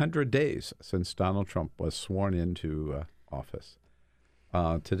 500 days since Donald Trump was sworn into office.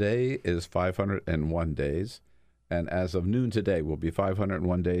 Today is 501 days, and as of noon today will be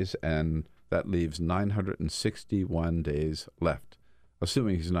 501 days, and that leaves 961 days left,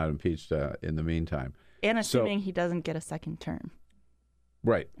 assuming he's not impeached in the meantime. And assuming he doesn't get a second term.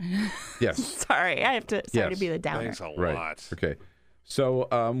 Right. Yes. Sorry to be the downer. Thanks a right. lot. Okay. So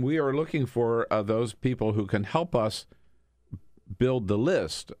we are looking for those people who can help us build the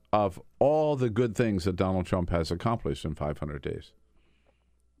list of all the good things that Donald Trump has accomplished in 500 days.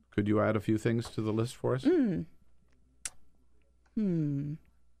 Could you add a few things to the list for us?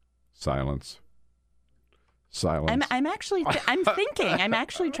 Silence. I'm actually I'm thinking. I'm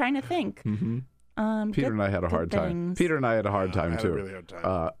actually trying to think. Mm-hmm. Peter and I had a hard time. Peter and I had a hard time too. I had a really hard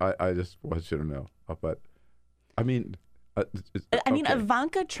time. I just want you to know. But I mean,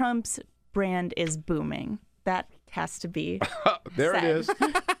 Ivanka Trump's brand is booming. That has to be. There it is.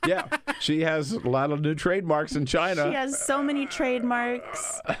 Yeah, she has a lot of new trademarks in China. She has so many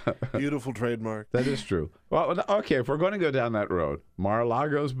trademarks. Beautiful trademark. That is true. Well, okay, if we're going to go down that road,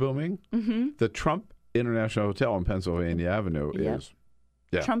 Mar-a-Lago's booming. Mm-hmm. The Trump International Hotel on Pennsylvania Avenue is.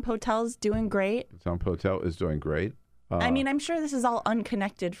 Yeah. Trump Hotel's doing great. The Trump Hotel is doing great. I'm sure this is all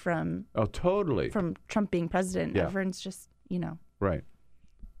unconnected from. Oh, totally. From Trump being president. Yeah. Everyone's just, Right.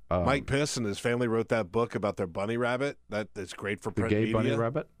 Mike Piss and his family wrote that book about their bunny rabbit. That's great for print media. The gay bunny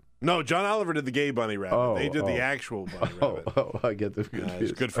rabbit? No, John Oliver did the gay bunny rabbit. They did the actual bunny rabbit. Oh, I get the confused.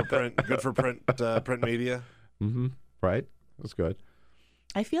 It's good for print. Good for print media. Mm-hmm. Right. That's good.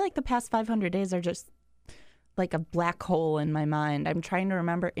 I feel like the past 500 days are just like a black hole in my mind. I'm trying to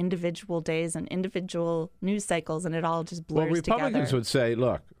remember individual days and individual news cycles, and it all just blurs together. Well, Republicans would say,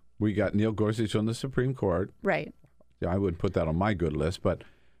 look, we got Neil Gorsuch on the Supreme Court. Right. Yeah, I wouldn't put that on my good list,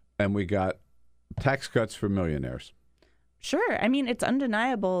 and we got tax cuts for millionaires. Sure. I mean, it's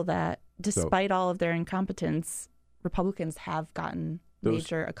undeniable that despite all of their incompetence, Republicans have gotten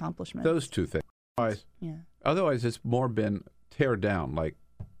major accomplishments. Those two things. Otherwise, it's more been tear down, like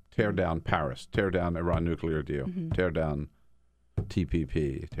tear down Paris, tear down Iran nuclear deal, tear down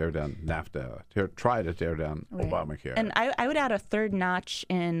TPP, tear down NAFTA, try to tear down Obamacare. And I would add a third notch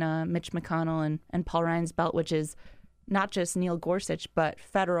in Mitch McConnell and Paul Ryan's belt, which is not just Neil Gorsuch, but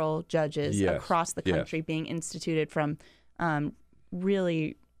federal judges across the country being instituted from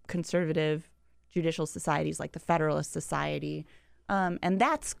really conservative judicial societies like the Federalist Society. And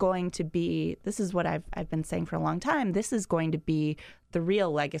that's going to be, this is what I've been saying for a long time, this is going to be the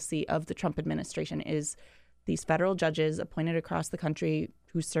real legacy of the Trump administration, is these federal judges appointed across the country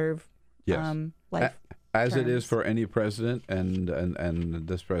who serve life as terms. It is for any president, and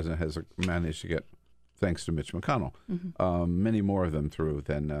this president has managed to get, thanks to Mitch McConnell, many more of them through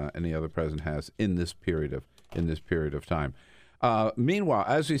than any other president has in this period of time. Meanwhile,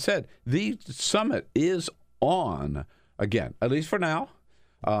 as we said, the summit is on again, at least for now.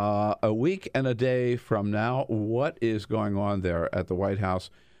 A week and a day from now, what is going on there at the White House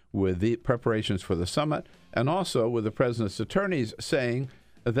with the preparations for the summit, and also with the president's attorneys saying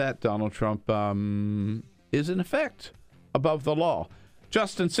that Donald Trump is in effect above the law.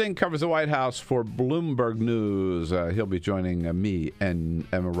 Justin Singh covers the White House for Bloomberg News. He'll be joining me and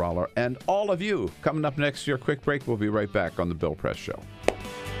Emma Roller and all of you. Coming up next, your quick break. We'll be right back on The Bill Press Show.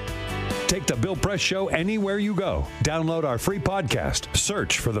 Take The Bill Press Show anywhere you go. Download our free podcast.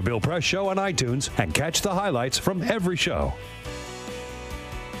 Search for The Bill Press Show on iTunes and catch the highlights from every show.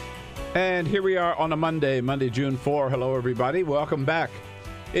 And here we are on a Monday, June 4. Hello, everybody. Welcome back.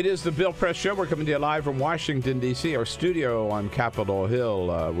 It is the Bill Press Show. We're coming to you live from Washington, D.C., our studio on Capitol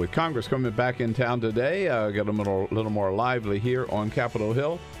Hill. With Congress coming back in town today, get a little more lively here on Capitol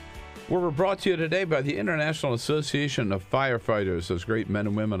Hill. We're brought to you today by the International Association of Firefighters, those great men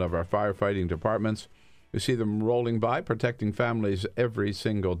and women of our firefighting departments. You see them rolling by, protecting families every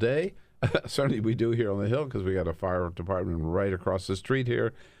single day. Certainly we do here on the Hill, because we got a fire department right across the street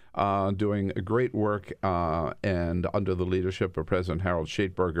here. Doing great work and under the leadership of President Harold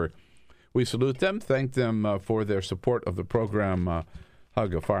Schaitberger. We salute them, thank them for their support of the program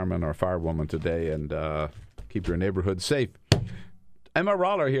hug a fireman or a firewoman today and keep your neighborhood safe. Emma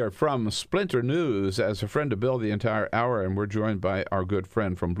Roller here from Splinter News as a friend to Bill the entire hour, and we're joined by our good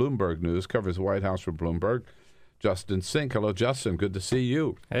friend from Bloomberg News, covers the White House for Bloomberg, Justin Sink. Hello, Justin. Good to see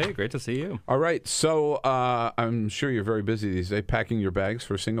you. Hey, great to see you. All right. So I'm sure you're very busy these days packing your bags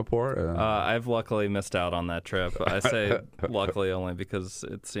for Singapore. I've luckily missed out on that trip. I say luckily only because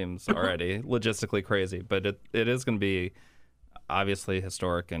it seems already logistically crazy, but it is going to be obviously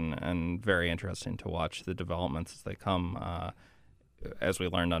historic and very interesting to watch the developments as they come. As we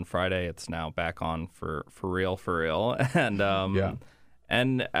learned on Friday, it's now back on for real. And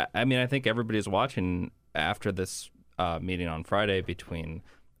and I mean, I think everybody's watching after this meeting on Friday between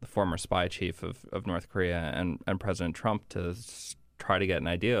the former spy chief of North Korea and President Trump to try to get an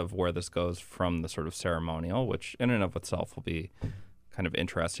idea of where this goes from the sort of ceremonial, which in and of itself will be kind of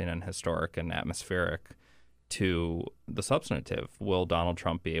interesting and historic and atmospheric, to the substantive. Will Donald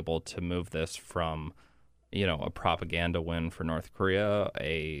Trump be able to move this from a propaganda win for North Korea,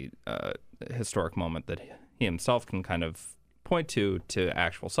 a historic moment that he himself can kind of point to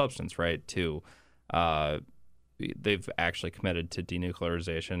actual substance, right? To they've actually committed to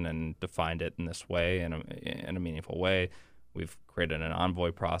denuclearization and defined it in this way, in a meaningful way. We've created an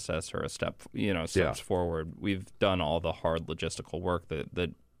envoy process or a steps forward. We've done all the hard logistical work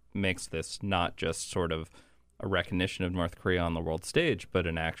that makes this not just sort of a recognition of North Korea on the world stage, but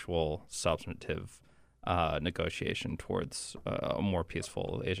an actual substantive negotiation towards a more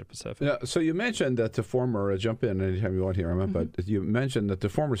peaceful Asia-Pacific. Yeah, so you mentioned that the former, jump in anytime you want here, Emma, but you mentioned that the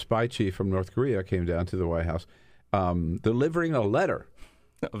former spy chief from North Korea came down to the White House delivering a letter.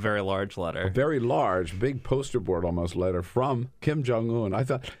 A very large letter. A very large, big poster board almost letter from Kim Jong-un. I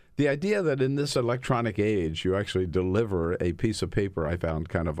thought the idea that in this electronic age you actually deliver a piece of paper I found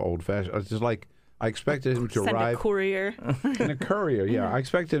kind of old-fashioned. It's just like I expected him to arrive. Send a courier. In a courier, yeah. I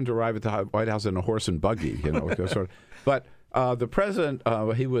expected him to arrive at the White House in a horse and buggy, sort of. But the president,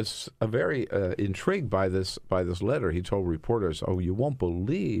 he was very intrigued by this letter. He told reporters, "Oh, you won't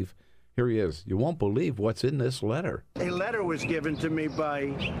believe." Here he is. You won't believe what's in this letter. A letter was given to me by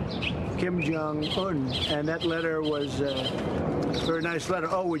Kim Jong-un, and that letter was a very nice letter.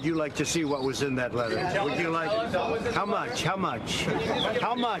 Oh, would you like to see what was in that letter? Would you like? How much? How much?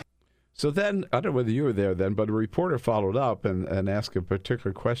 How much? So then, I don't know whether you were there then, but a reporter followed up and asked a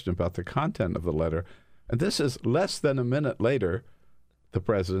particular question about the content of the letter. And this is less than a minute later, the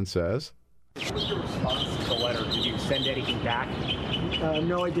president says. What was your response to the letter? Did you send anything back?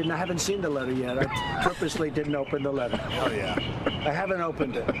 No, I didn't. I haven't seen the letter yet. I purposely didn't open the letter. Oh, yeah. I haven't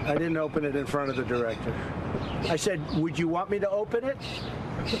opened it. I didn't open it in front of the director. I said, would you want me to open it?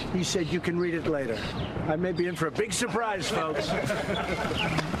 He said, you can read it later. I may be in for a big surprise, folks.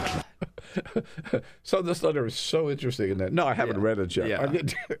 So this letter is so interesting in that. No, I haven't read it yet. Yeah.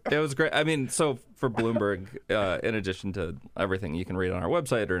 It was great. I mean, so for Bloomberg, in addition to everything you can read on our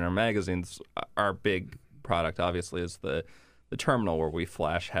website or in our magazines, our big product obviously is the terminal where we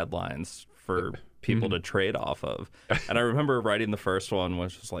flash headlines for people to trade off of. And I remember writing the first one,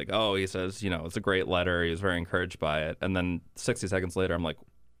 which was like, oh, he says, it's a great letter. He was very encouraged by it. And then 60 seconds later, I'm like,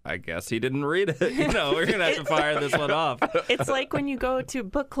 I guess he didn't read it. We're going to have to fire this one off. It's like when you go to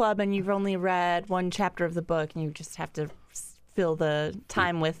book club and you've only read one chapter of the book and you just have to fill the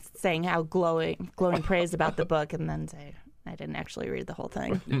time with saying how glowing praise about the book and then say, I didn't actually read the whole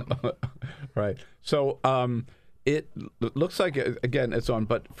thing. Right. So it looks like, again, it's on.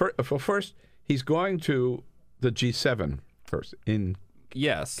 But for first, he's going to the G7 first in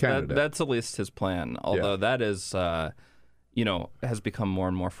Canada. That's at least his plan. Although that is... has become more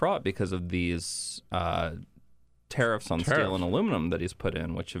and more fraught because of these tariffs on steel and aluminum that he's put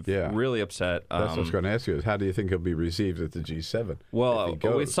in, which have really upset. That's what I was going to ask you, is how do you think he'll be received at the G7? Well,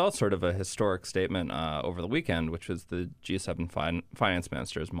 we saw sort of a historic statement over the weekend, which was the G7 finance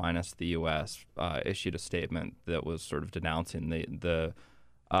ministers, minus the U.S., issued a statement that was sort of denouncing the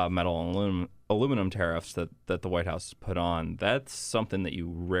metal and aluminum tariffs that the White House put on. That's something that you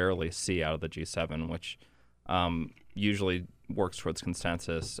rarely see out of the G7, which usually works towards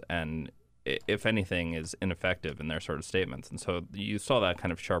consensus and, if anything, is ineffective in their sort of statements. And so you saw that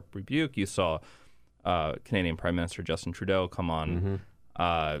kind of sharp rebuke. You saw Canadian Prime Minister Justin Trudeau come on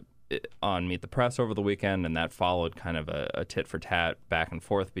Meet the Press over the weekend, and that followed kind of a tit-for-tat back and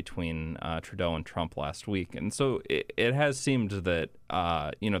forth between Trudeau and Trump last week. And so it has seemed that,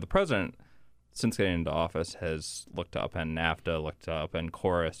 the president, since getting into office, has looked up and NAFTA, looked up and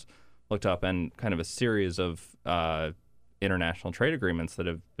Chorus, looked up and kind of a series of international trade agreements that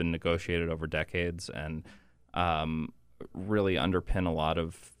have been negotiated over decades and really underpin a lot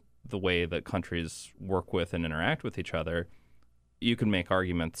of the way that countries work with and interact with each other. you can make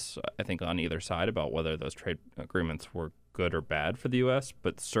arguments, I think, on either side about whether those trade agreements were good or bad for the U.S.,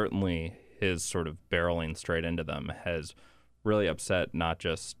 but certainly his sort of barreling straight into them has really upset not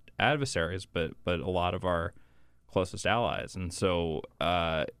just adversaries, but a lot of our closest allies. And so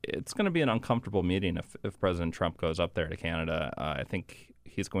it's going to be an uncomfortable meeting if President Trump goes up there to Canada. I think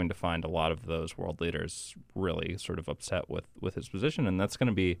he's going to find a lot of those world leaders really sort of upset with his position, and that's going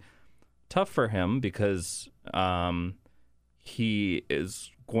to be tough for him because he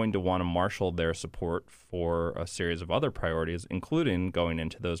is going to want to marshal their support for a series of other priorities, including going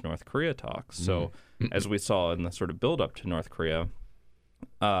into those North Korea talks. So as we saw in the sort of build-up to North Korea,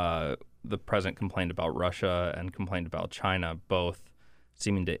 the president complained about Russia and complained about China, both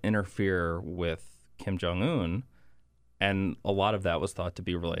seeming to interfere with Kim Jong-un, and a lot of that was thought to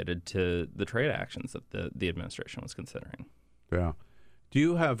be related to the trade actions that the administration was considering. Yeah. Do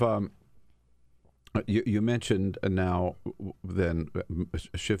you have you mentioned now then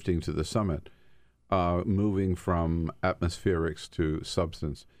shifting to the summit, moving from atmospherics to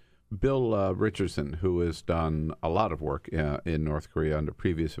substance. Bill Richardson, who has done a lot of work in North Korea under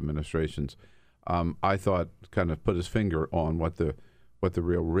previous administrations, I thought kind of put his finger on what the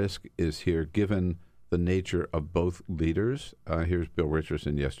real risk is here, given the nature of both leaders. Here's Bill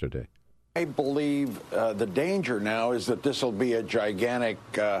Richardson yesterday. I believe the danger now is that this will be a gigantic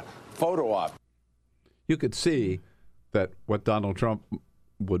photo op. You could see that what Donald Trump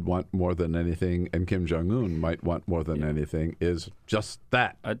would want more than anything, and Kim Jong-un might want more than anything, is just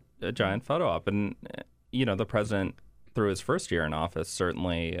that. A giant photo op. And, the president, through his first year in office,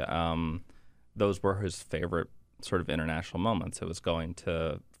 certainly those were his favorite sort of international moments. It was going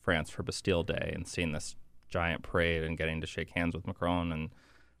to France for Bastille Day and seeing this giant parade and getting to shake hands with Macron and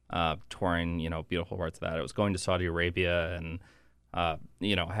touring, beautiful parts of that. It was going to Saudi Arabia and,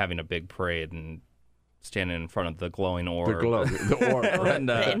 having a big parade and standing in front of the glowing orb. The orb. And,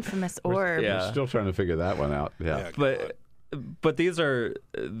 the infamous orb. We're still trying to figure that one out. Yeah. But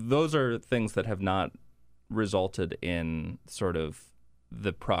those are things that have not resulted in sort of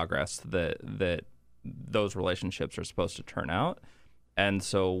the progress that those relationships are supposed to turn out. And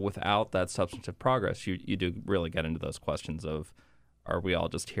so without that substantive progress, you do really get into those questions of, are we all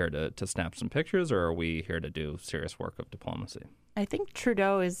just here to snap some pictures, or are we here to do serious work of diplomacy? I think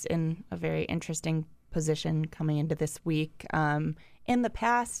Trudeau is in a very interesting position coming into this week. In the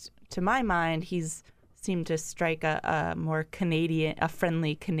past, to my mind, he's seemed to strike a more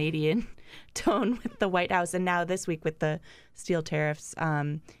friendly Canadian tone with the White House. And now this week with the steel tariffs,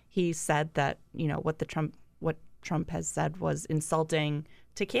 he said that, what Trump has said was insulting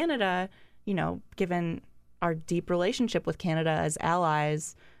to Canada, given our deep relationship with Canada as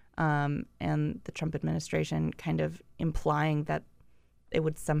allies, and the Trump administration kind of implying that it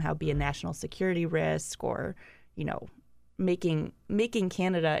would somehow be a national security risk, or, making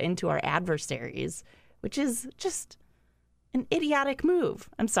Canada into our adversaries, which is just an idiotic move.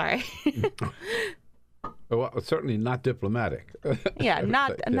 I'm sorry. Well, certainly not diplomatic. Yeah,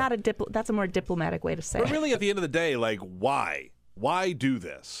 that's a more diplomatic way to say it. But really, at the end of the day, why? Why do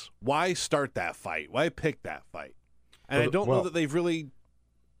this? Why start that fight? Why pick that fight? And I don't know that they've really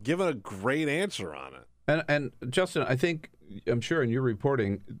given a great answer on it. And Justin, I'm sure in your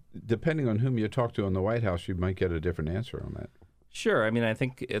reporting, depending on whom you talk to in the White House, you might get a different answer on that. Sure. I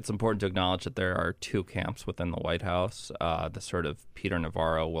think it's important to acknowledge that there are two camps within the White House, the sort of Peter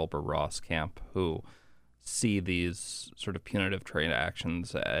Navarro, Wilbur Ross camp, who see these sort of punitive trade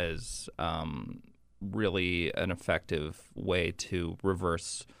actions as really an effective way to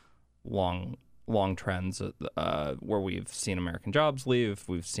reverse long trends where we've seen American jobs leave.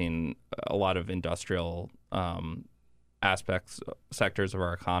 We've seen a lot of industrial sectors of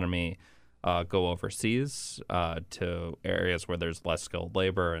our economy go overseas to areas where there's less skilled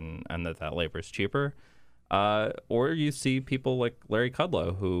labor and that labor is cheaper. Or you see people like Larry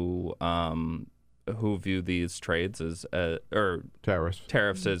Kudlow who view these trades as or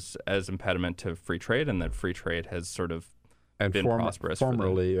tariffs as impediment to free trade, and that free trade has sort of been prosperous.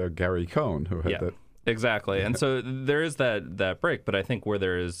 Formerly Gary Cohn, who had that. Exactly. And so there is that break, but I think where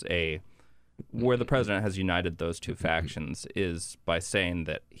the president has united those two factions is by saying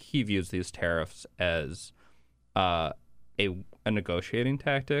that he views these tariffs as a negotiating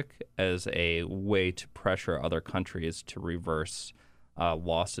tactic, as a way to pressure other countries to reverse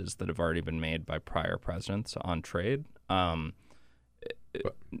losses that have already been made by prior presidents on trade.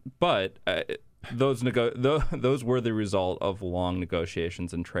 But those were the result of long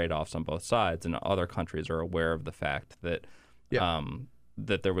negotiations and trade-offs on both sides, and other countries are aware of the fact that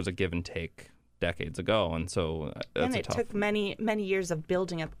that there was a give and take decades ago, and so that's and it took many years of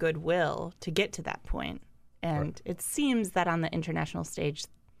building up goodwill to get to that point. And it seems that on the international stage,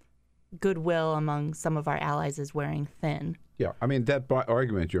 goodwill among some of our allies is wearing thin. Yeah, I mean, that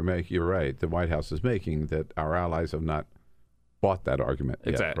argument you're making, you're right, the White House is making, that our allies have not bought that argument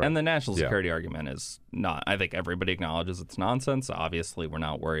yet. Exactly. Right? And the national security argument is not, I think everybody acknowledges it's nonsense. Obviously, we're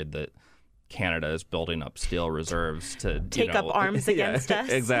not worried that Canada is building up steel reserves to take up arms against us.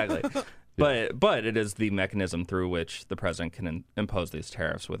 Exactly. But it is the mechanism through which the president can impose these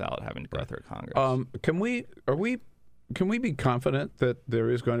tariffs without having to go through Congress. Can we be confident that there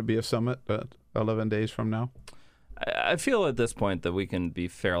is going to be a summit 11 days from now? I feel at this point that we can be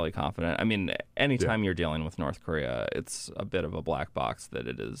fairly confident. I mean, anytime you're dealing with North Korea, it's a bit of a black box that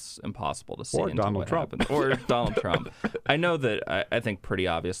it is impossible to see or into Donald what Trump. happens. Or Donald Trump. I know that I think pretty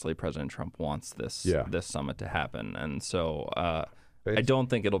obviously President Trump wants this summit to happen. And so I don't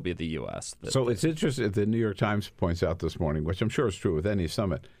think it'll be the U.S. So it's interesting, the New York Times points out this morning, which I'm sure is true with any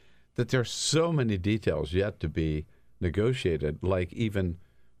summit, that there's so many details yet to be negotiated, like even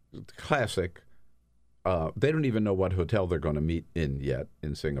classic. They don't even know what hotel they're going to meet in yet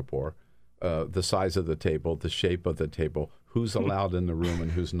in Singapore. The size of the table, the shape of the table, who's allowed in the room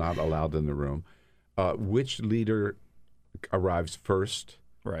and who's not allowed in the room, which leader arrives first.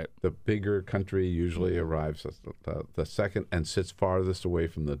 Right. The bigger country usually arrives the second and sits farthest away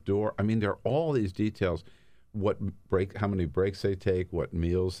from the door. I mean, there are all these details: how many breaks they take, what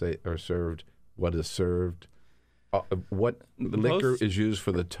meals they are served, what is served, what liquor is used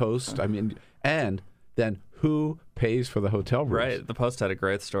for the toast. I mean, and then who pays for the hotel rooms? Right. The Post had a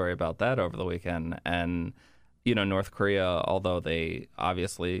great story about that over the weekend. And, North Korea, although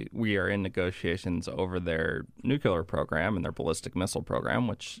we are in negotiations over their nuclear program and their ballistic missile program,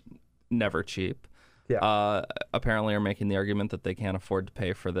 which never cheap, apparently are making the argument that they can't afford to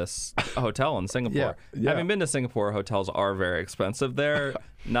pay for this hotel in Singapore. Having been to Singapore, hotels are very expensive there.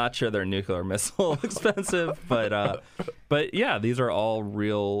 Not sure they're nuclear missile expensive, but yeah, these are all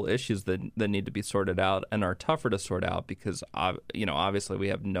real issues that need to be sorted out and are tougher to sort out because obviously we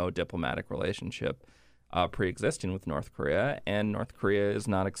have no diplomatic relationship pre-existing with North Korea, and North Korea is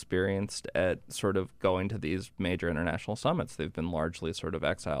not experienced at sort of going to these major international summits. They've been largely sort of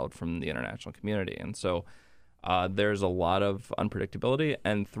exiled from the international community, and so there's a lot of unpredictability,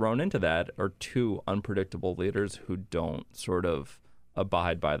 and thrown into that are two unpredictable leaders who don't sort of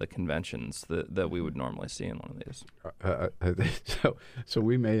abide by the conventions that we would normally see in one of these. So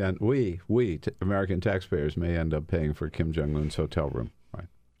we may American taxpayers may end up paying for Kim Jong-un's hotel room, right?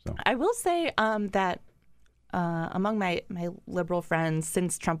 So I will say that among my liberal friends,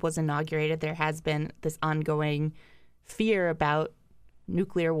 since Trump was inaugurated, there has been this ongoing fear about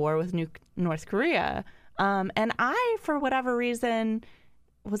nuclear war with North Korea. And I, for whatever reason,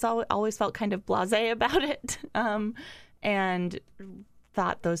 was always felt kind of blasé about it and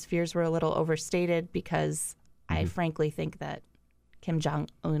thought those fears were a little overstated because I frankly think that Kim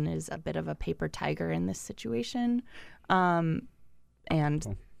Jong-un is a bit of a paper tiger in this situation. And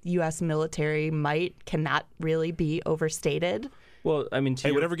U.S. military might cannot really be overstated. Well, I mean,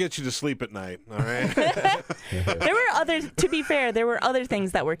 whatever gets you to sleep at night, all right? To be fair, there were other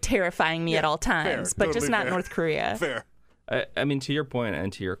things that were terrifying me at all times, but just not North Korea. Fair. I mean, to your point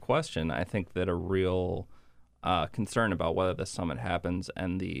and to your question, I think that a real concern about whether the summit happens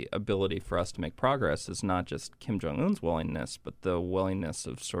and the ability for us to make progress is not just Kim Jong-un's willingness, but the willingness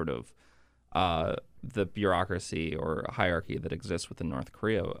of sort of the bureaucracy or hierarchy that exists within North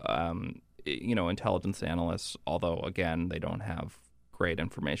Korea. Intelligence analysts, although, again, they don't have great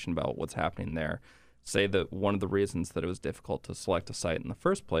information about what's happening there, say that one of the reasons that it was difficult to select a site in the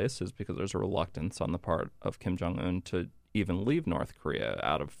first place is because there's a reluctance on the part of Kim Jong-un to even leave North Korea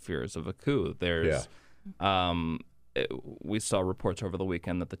out of fears of a coup. We saw reports over the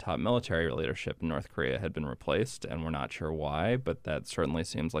weekend that the top military leadership in North Korea had been replaced, and we're not sure why, but that certainly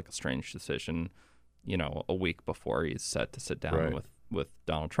seems like a strange decision, a week before he's set to sit down with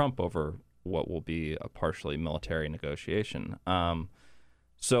Donald Trump over what will be a partially military negotiation. There's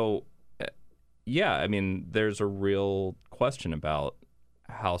a real question about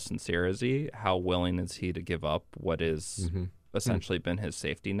how sincere is he, how willing is he to give up what is essentially been his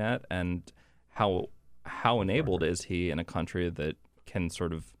safety net, and how enabled is he in a country that can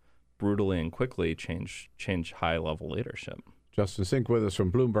sort of brutally and quickly change high-level leadership. Justin Sink with us from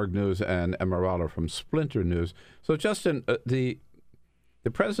Bloomberg News and Emma Rowler from Splinter News. So, Justin, the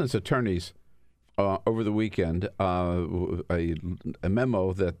president's attorneys over the weekend, a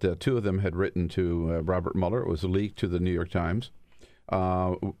memo that two of them had written to Robert Mueller, it was leaked to the New York Times,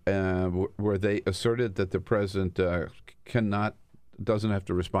 where they asserted that the president doesn't have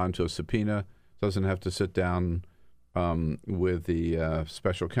to respond to a subpoena, doesn't have to sit down with the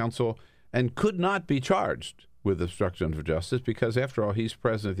special counsel, and could not be charged with obstruction of justice because, after all, he's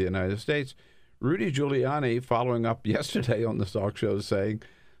president of the United States. Rudy Giuliani, following up yesterday on the talk show, saying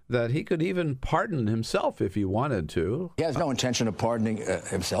that he could even pardon himself if he wanted to. He has no intention of pardoning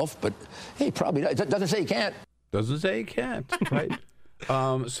himself, but he probably does. Doesn't say he can't. Doesn't say he can't, right?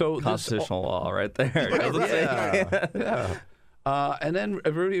 So constitutional law right there. Doesn't say he can't. Yeah. And then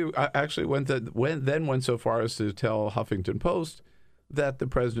Rudy actually went so far as to tell Huffington Post that the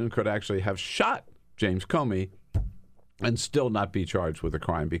president could actually have shot James Comey and still not be charged with a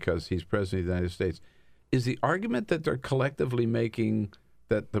crime because he's president of the United States. Is the argument that they're collectively making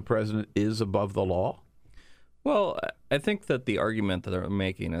that the president is above the law? Well, I think that the argument that they're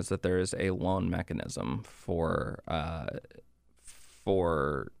making is that there is a loan mechanism for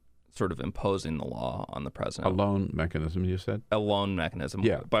sort of imposing the law on the president. A loan mechanism, you said? A loan mechanism,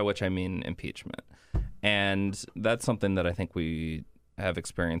 by which I mean impeachment. And that's something that I think we have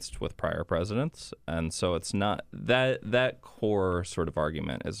experienced with prior presidents. And so it's not that core sort of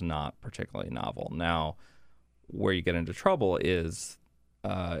argument is not particularly novel. Now, where you get into trouble is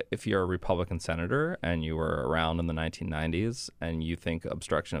if you're a Republican senator and you were around in the 1990s and you think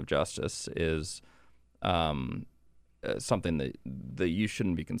obstruction of justice is something that you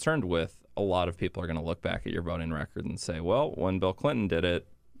shouldn't be concerned with, a lot of people are going to look back at your voting record and say, well, when Bill Clinton did it,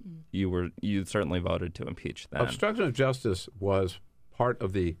 you certainly voted to impeach then. Obstruction of justice was part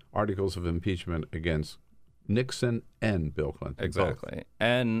of the articles of impeachment against Nixon and Bill Clinton. Exactly. Both.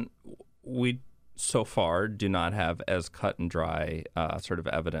 And we so far do not have as cut and dry sort of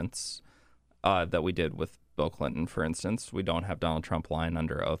evidence that we did with Bill Clinton, for instance. We don't have Donald Trump lying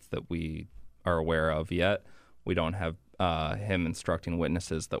under oath that we are aware of yet. We don't have him instructing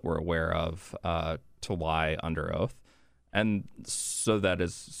witnesses that we're aware of to lie under oath. And so that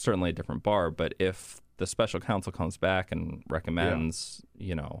is certainly a different bar. But if the special counsel comes back and recommends,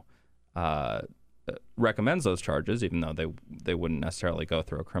 recommends those charges, even though they wouldn't necessarily go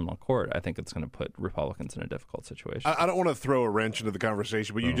through a criminal court, I think it's going to put Republicans in a difficult situation. I don't want to throw a wrench into the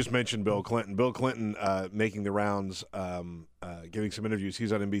conversation, but you just mentioned Bill Clinton. Bill Clinton making the rounds, giving some interviews.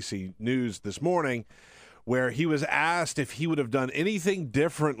 He's on NBC News this morning, where he was asked if he would have done anything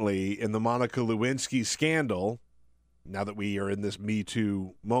differently in the Monica Lewinsky scandal. Now that we are in this Me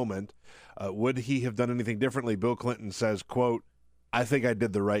Too moment, would he have done anything differently? Bill Clinton says, quote, "I think I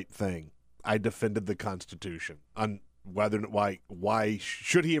did the right thing. I defended the Constitution." On why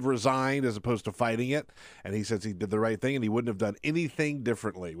should he have resigned as opposed to fighting it? And he says he did the right thing and he wouldn't have done anything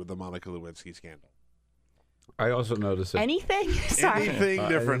differently with the Monica Lewinsky scandal. I also noticed that anything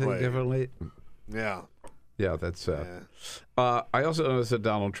differently. Yeah. Yeah, that's. I also noticed that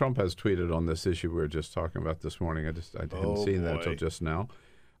Donald Trump has tweeted on this issue we were just talking about this morning. I hadn't seen that until just now,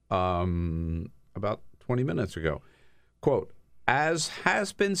 about 20 minutes ago. Quote, "As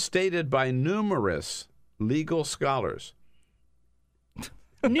has been stated by numerous legal scholars."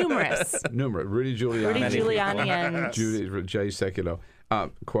 Numerous. Rudy Giuliani and Jay Sekulow.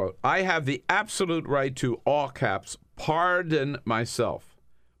 Quote, "I have the absolute right to, all caps, pardon myself.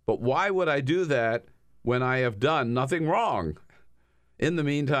 But why would I do that when I have done nothing wrong? In the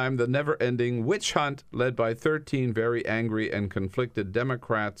meantime, the never-ending witch hunt led by 13 very angry and conflicted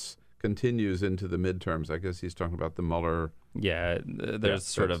Democrats continues into the midterms." I guess he's talking about the Mueller. Yeah, there's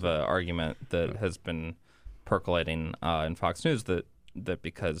sort of an argument that has been percolating in Fox News that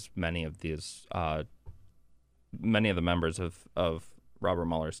because many of the members of Robert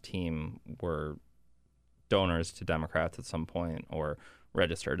Mueller's team were donors to Democrats at some point or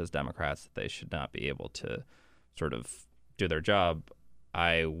registered as Democrats, that they should not be able to sort of do their job.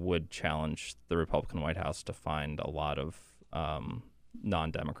 I would challenge the Republican White House to find a lot of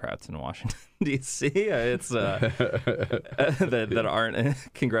non-Democrats in Washington, D.C. It's that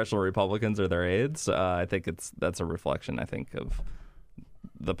aren't congressional Republicans or their aides. I think that's a reflection, I think, of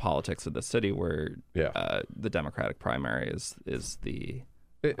the politics of the city, where the Democratic primary is the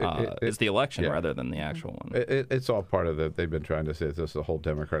election rather than the actual one. It's all part of that. They've been trying to say this is a whole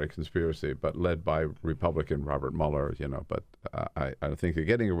Democratic conspiracy, but led by Republican Robert Mueller. But I don't think they're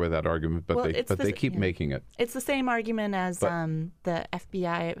getting away with that argument. But they keep making it. It's the same argument as the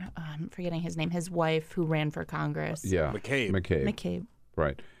FBI. I'm forgetting his name. His wife, who ran for Congress. Yeah, McCabe.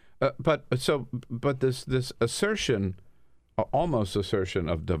 Right. But this assertion, almost assertion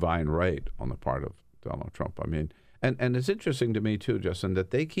of divine right on the part of Donald Trump. I mean. And it's interesting to me, too, Justin,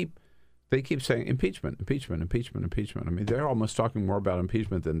 that they keep saying impeachment. I mean, they're almost talking more about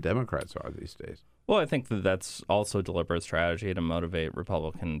impeachment than Democrats are these days. Well, I think that's also a deliberate strategy to motivate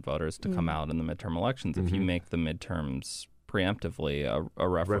Republican voters to come out in the midterm elections. If you make the midterms preemptively a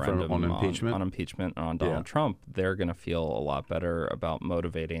referendum on impeachment and on Donald Trump, they're going to feel a lot better about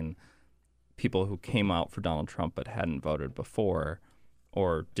motivating people who came out for Donald Trump but hadn't voted before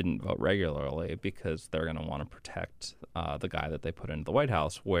or didn't vote regularly because they're going to want to protect the guy that they put into the White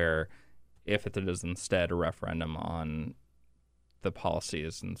House, where if it is instead a referendum on the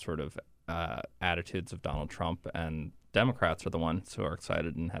policies and sort of attitudes of Donald Trump and Democrats are the ones who are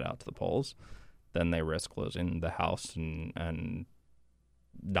excited and head out to the polls, then they risk losing the House and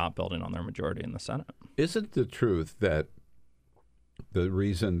not building on their majority in the Senate. Isn't the truth that the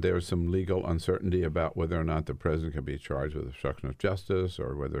reason there's some legal uncertainty about whether or not the president can be charged with obstruction of justice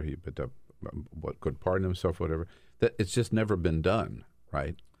or whether he could pardon himself, whatever, that it's just never been done,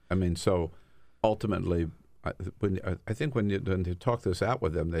 right? I mean, so ultimately, I think when you talk this out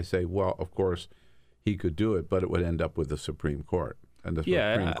with them, they say, well, of course, he could do it, but it would end up with the Supreme Court. And the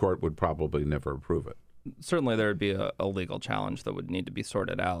Supreme Court would probably never approve it. Certainly there would be a legal challenge that would need to be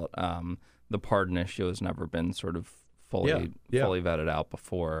sorted out. The pardon issue has never been sort of fully vetted out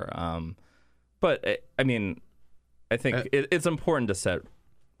before. But, I mean, I think it's important to set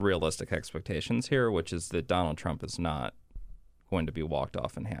realistic expectations here, which is that Donald Trump is not going to be walked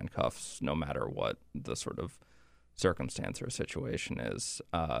off in handcuffs no matter what the sort of circumstance or situation is.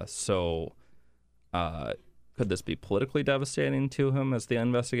 Could this be politically devastating to him as the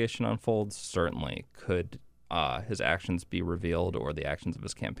investigation unfolds? Certainly. Could his actions be revealed or the actions of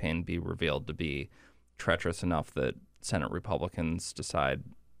his campaign be revealed to be treacherous enough that Senate Republicans decide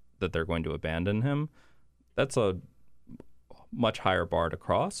that they're going to abandon him? That's a much higher bar to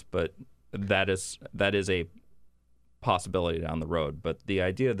cross, but that is a possibility down the road. But the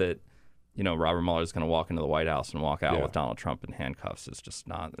idea that Robert Mueller is going to walk into the White House and walk out with Donald Trump in handcuffs is just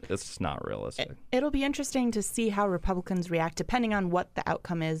not realistic. It'll be interesting to see how Republicans react depending on what the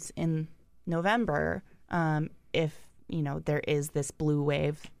outcome is in November. If, there is this blue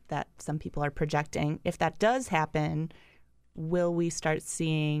wave that some people are projecting. If that does happen, will we start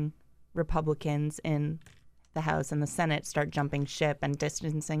seeing Republicans in the House and the Senate start jumping ship and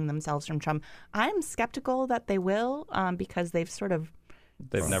distancing themselves from Trump? I'm skeptical that they will because they've sort of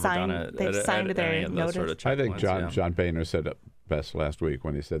never done it. They've signed their notice. Sort of I think John Boehner said it best last week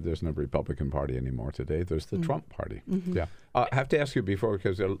when he said there's no Republican Party anymore today. There's the Trump Party. Mm-hmm. Yeah. I have to ask you before,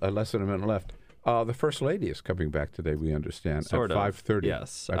 because less than a minute left, the First Lady is coming back today, we understand, sort at 5:30.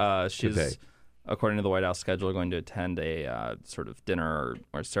 Yes. She's, today. According to the White House schedule, going to attend a sort of dinner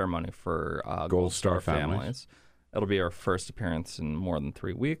or ceremony for Gold Star families. It'll be her first appearance in more than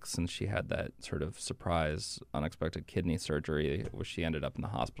 3 weeks, and she had that sort of surprise, unexpected kidney surgery, which she ended up in the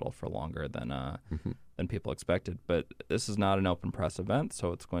hospital for longer than people expected. But this is not an open press event,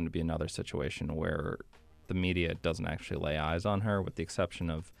 so it's going to be another situation where the media doesn't actually lay eyes on her, with the exception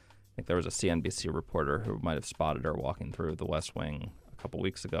of, I think there was a CNBC reporter who might have spotted her walking through the West Wing a couple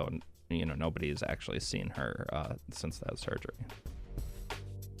weeks ago, and nobody's actually seen her since that surgery.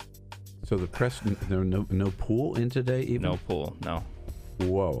 So the press, no pool in today even? No pool, no.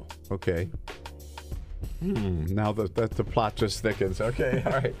 Whoa, okay. Now that the plot just thickens. Okay,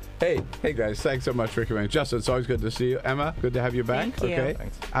 all right. Hey guys, thanks so much for coming. Justin, it's always good to see you. Emma, good to have you back. Thank you. Okay.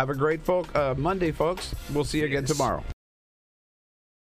 Thanks. Have a great Monday, folks. We'll see you again tomorrow.